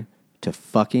going to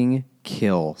fucking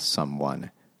kill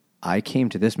someone. I came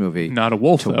to this movie not a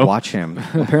wolf to watch him.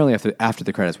 Apparently, after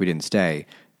the credits, we didn't stay.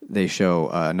 They show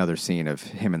another scene of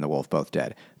him and the wolf both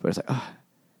dead. But it's like,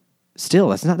 still,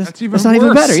 that's not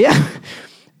even better. Yeah,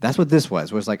 that's what this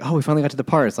was. Was like, oh, we finally got to the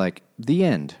part. It's like the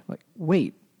end. Like,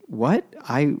 wait, what?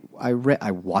 I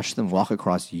watched them walk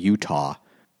across Utah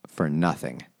for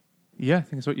nothing. Yeah, I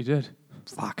think that's what you did.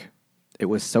 Fuck, it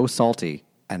was so salty.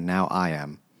 And now I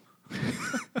am.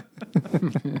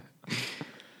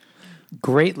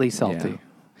 Greatly salty. Yeah.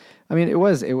 I mean, it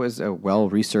was a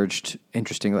well-researched,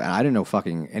 interesting... And I didn't know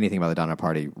fucking anything about the Donner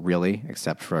Party, really,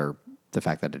 except for the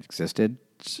fact that it existed.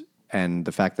 And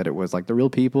the fact that it was, the real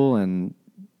people, and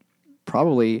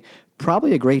probably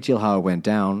a great deal how it went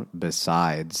down,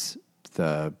 besides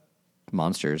the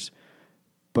monsters.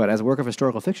 But as a work of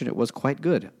historical fiction, it was quite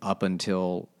good, up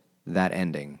until that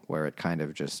ending, where it kind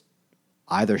of just...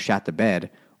 either shat the bed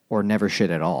or never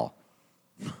shit at all.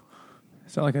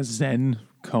 Is that like a Zen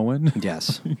koan?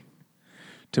 Yes.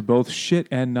 To both shit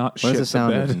and not shit the bed. What is the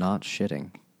sound of not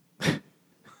shitting?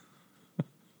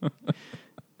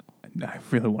 I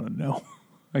really want to know.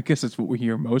 I guess it's what we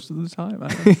hear most of the time.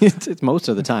 It's most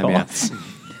of the time, thoughts.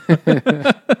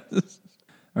 Yeah.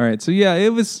 All right, so yeah, it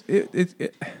was...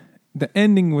 the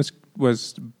ending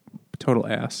was total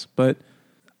ass, but...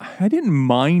 I didn't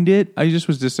mind it. I just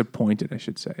was disappointed, I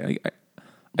should say.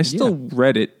 I still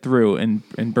read it through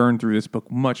and burned through this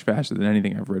book much faster than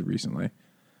anything I've read recently.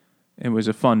 It was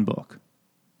a fun book.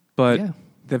 But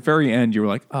the very end, you were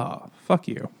like, oh, fuck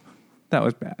you. That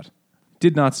was bad.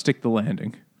 Did not stick the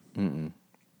landing. Mm-mm.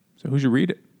 So who should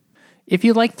read it? If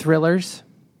you like thrillers,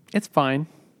 it's fine.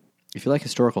 If you like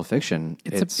historical fiction,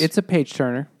 it's a page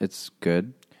turner. It's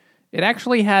good. It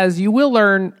actually has, you will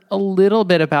learn a little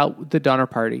bit about the Donner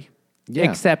Party,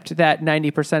 except that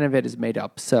 90% of it is made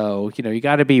up. So, you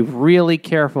got to be really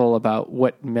careful about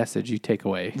what message you take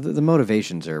away. The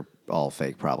motivations are all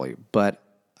fake, probably. But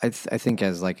I think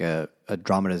as a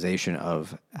dramatization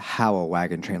of how a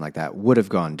wagon train like that would have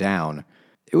gone down,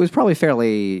 it was probably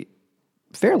fairly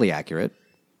accurate.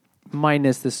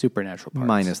 Minus the supernatural parts.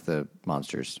 Minus the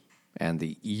monsters and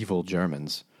the evil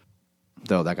Germans.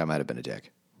 Though that guy might have been a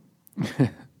dick.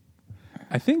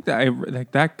 I think that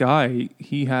that guy,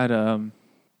 he had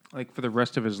for the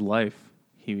rest of his life,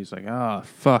 he was like,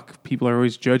 fuck, people are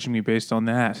always judging me based on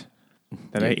that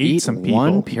I ate some people.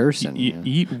 One person,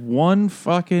 eat one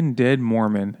fucking dead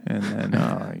Mormon, and then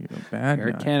you're a bad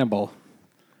you're guy. A cannibal.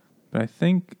 But I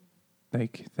think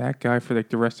that guy for the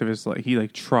rest of his life, he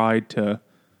tried to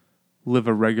live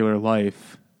a regular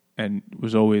life and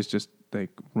was always just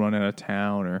run out of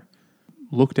town or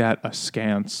looked at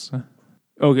askance.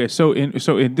 Okay, so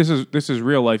this is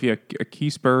real life. Yeah,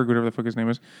 Keseberg, whatever the fuck his name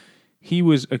is, he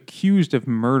was accused of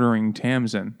murdering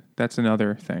Tamsin. That's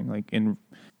another thing.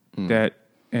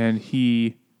 And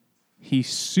he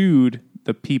sued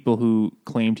the people who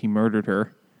claimed he murdered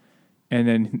her,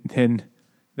 and then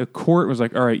the court was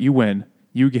like, all right, you win.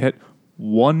 You get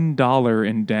 $1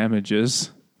 in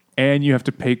damages, and you have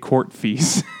to pay court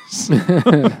fees. It's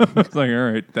like,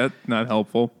 all right, that's not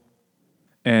helpful.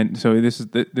 And so this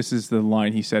is the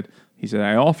line he said. He said,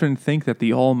 I often think that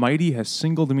the Almighty has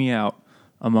singled me out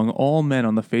among all men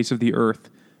on the face of the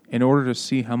earth in order to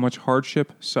see how much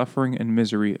hardship, suffering, and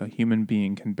misery a human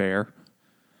being can bear.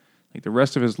 Like, the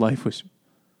rest of his life was...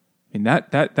 I mean,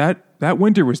 that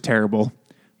winter was terrible,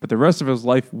 but the rest of his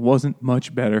life wasn't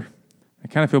much better. I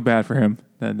kind of feel bad for him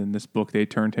that in this book they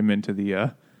turned him into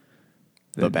the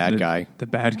bad guy. The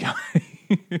bad guy.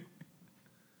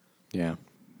 Yeah.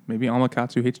 Maybe Alma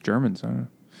Katsu hates Germans. I don't know.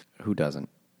 Who doesn't?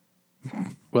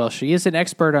 Well, she is an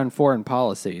expert on foreign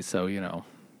policy, so,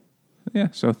 Yeah,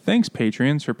 so thanks,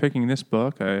 Patreons, for picking this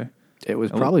book. It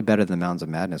was probably better than Mountains of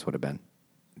Madness would have been.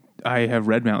 I have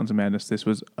read Mountains of Madness. This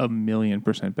was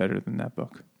 1,000,000% better than that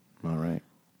book. All right.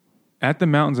 At the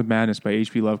Mountains of Madness by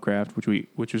H.P. Lovecraft,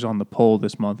 which was on the poll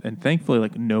this month, and thankfully,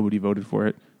 nobody voted for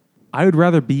it. I would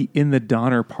rather be in the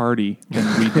Donner Party than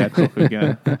read that book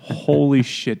again. Holy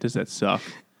shit, does that suck?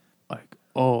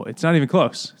 It's not even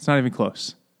close. It's not even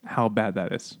close. How bad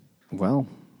that is. Well,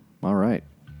 all right.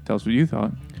 Tell us what you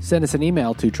thought. Send us an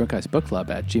email to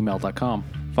drunkguysbookclub@gmail.com.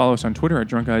 Follow us on Twitter at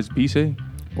DrunkGuysBC.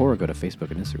 Or go to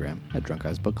Facebook and Instagram at Drunk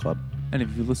Guys Book Club. And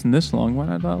if you listen this long, why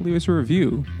not leave us a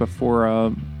review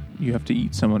before you have to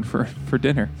eat someone for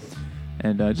dinner?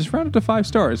 And just round up to 5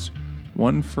 stars.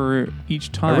 One for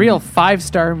each time. A real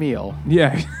 5-star meal.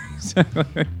 Yeah,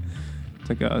 exactly. It's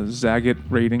like a Zagat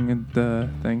rating and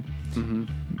thing. Mm-hmm.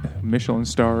 Michelin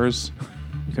stars.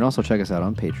 You can also check us out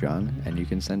on Patreon, and you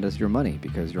can send us your money,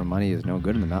 because your money is no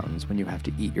good in the mountains when you have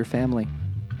to eat your family.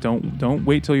 Don't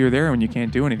wait till you're there when you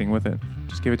can't do anything with it.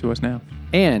 Just give it to us now.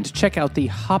 And check out the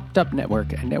Hopped Up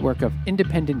Network, a network of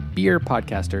independent beer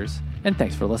podcasters. And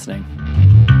thanks for listening.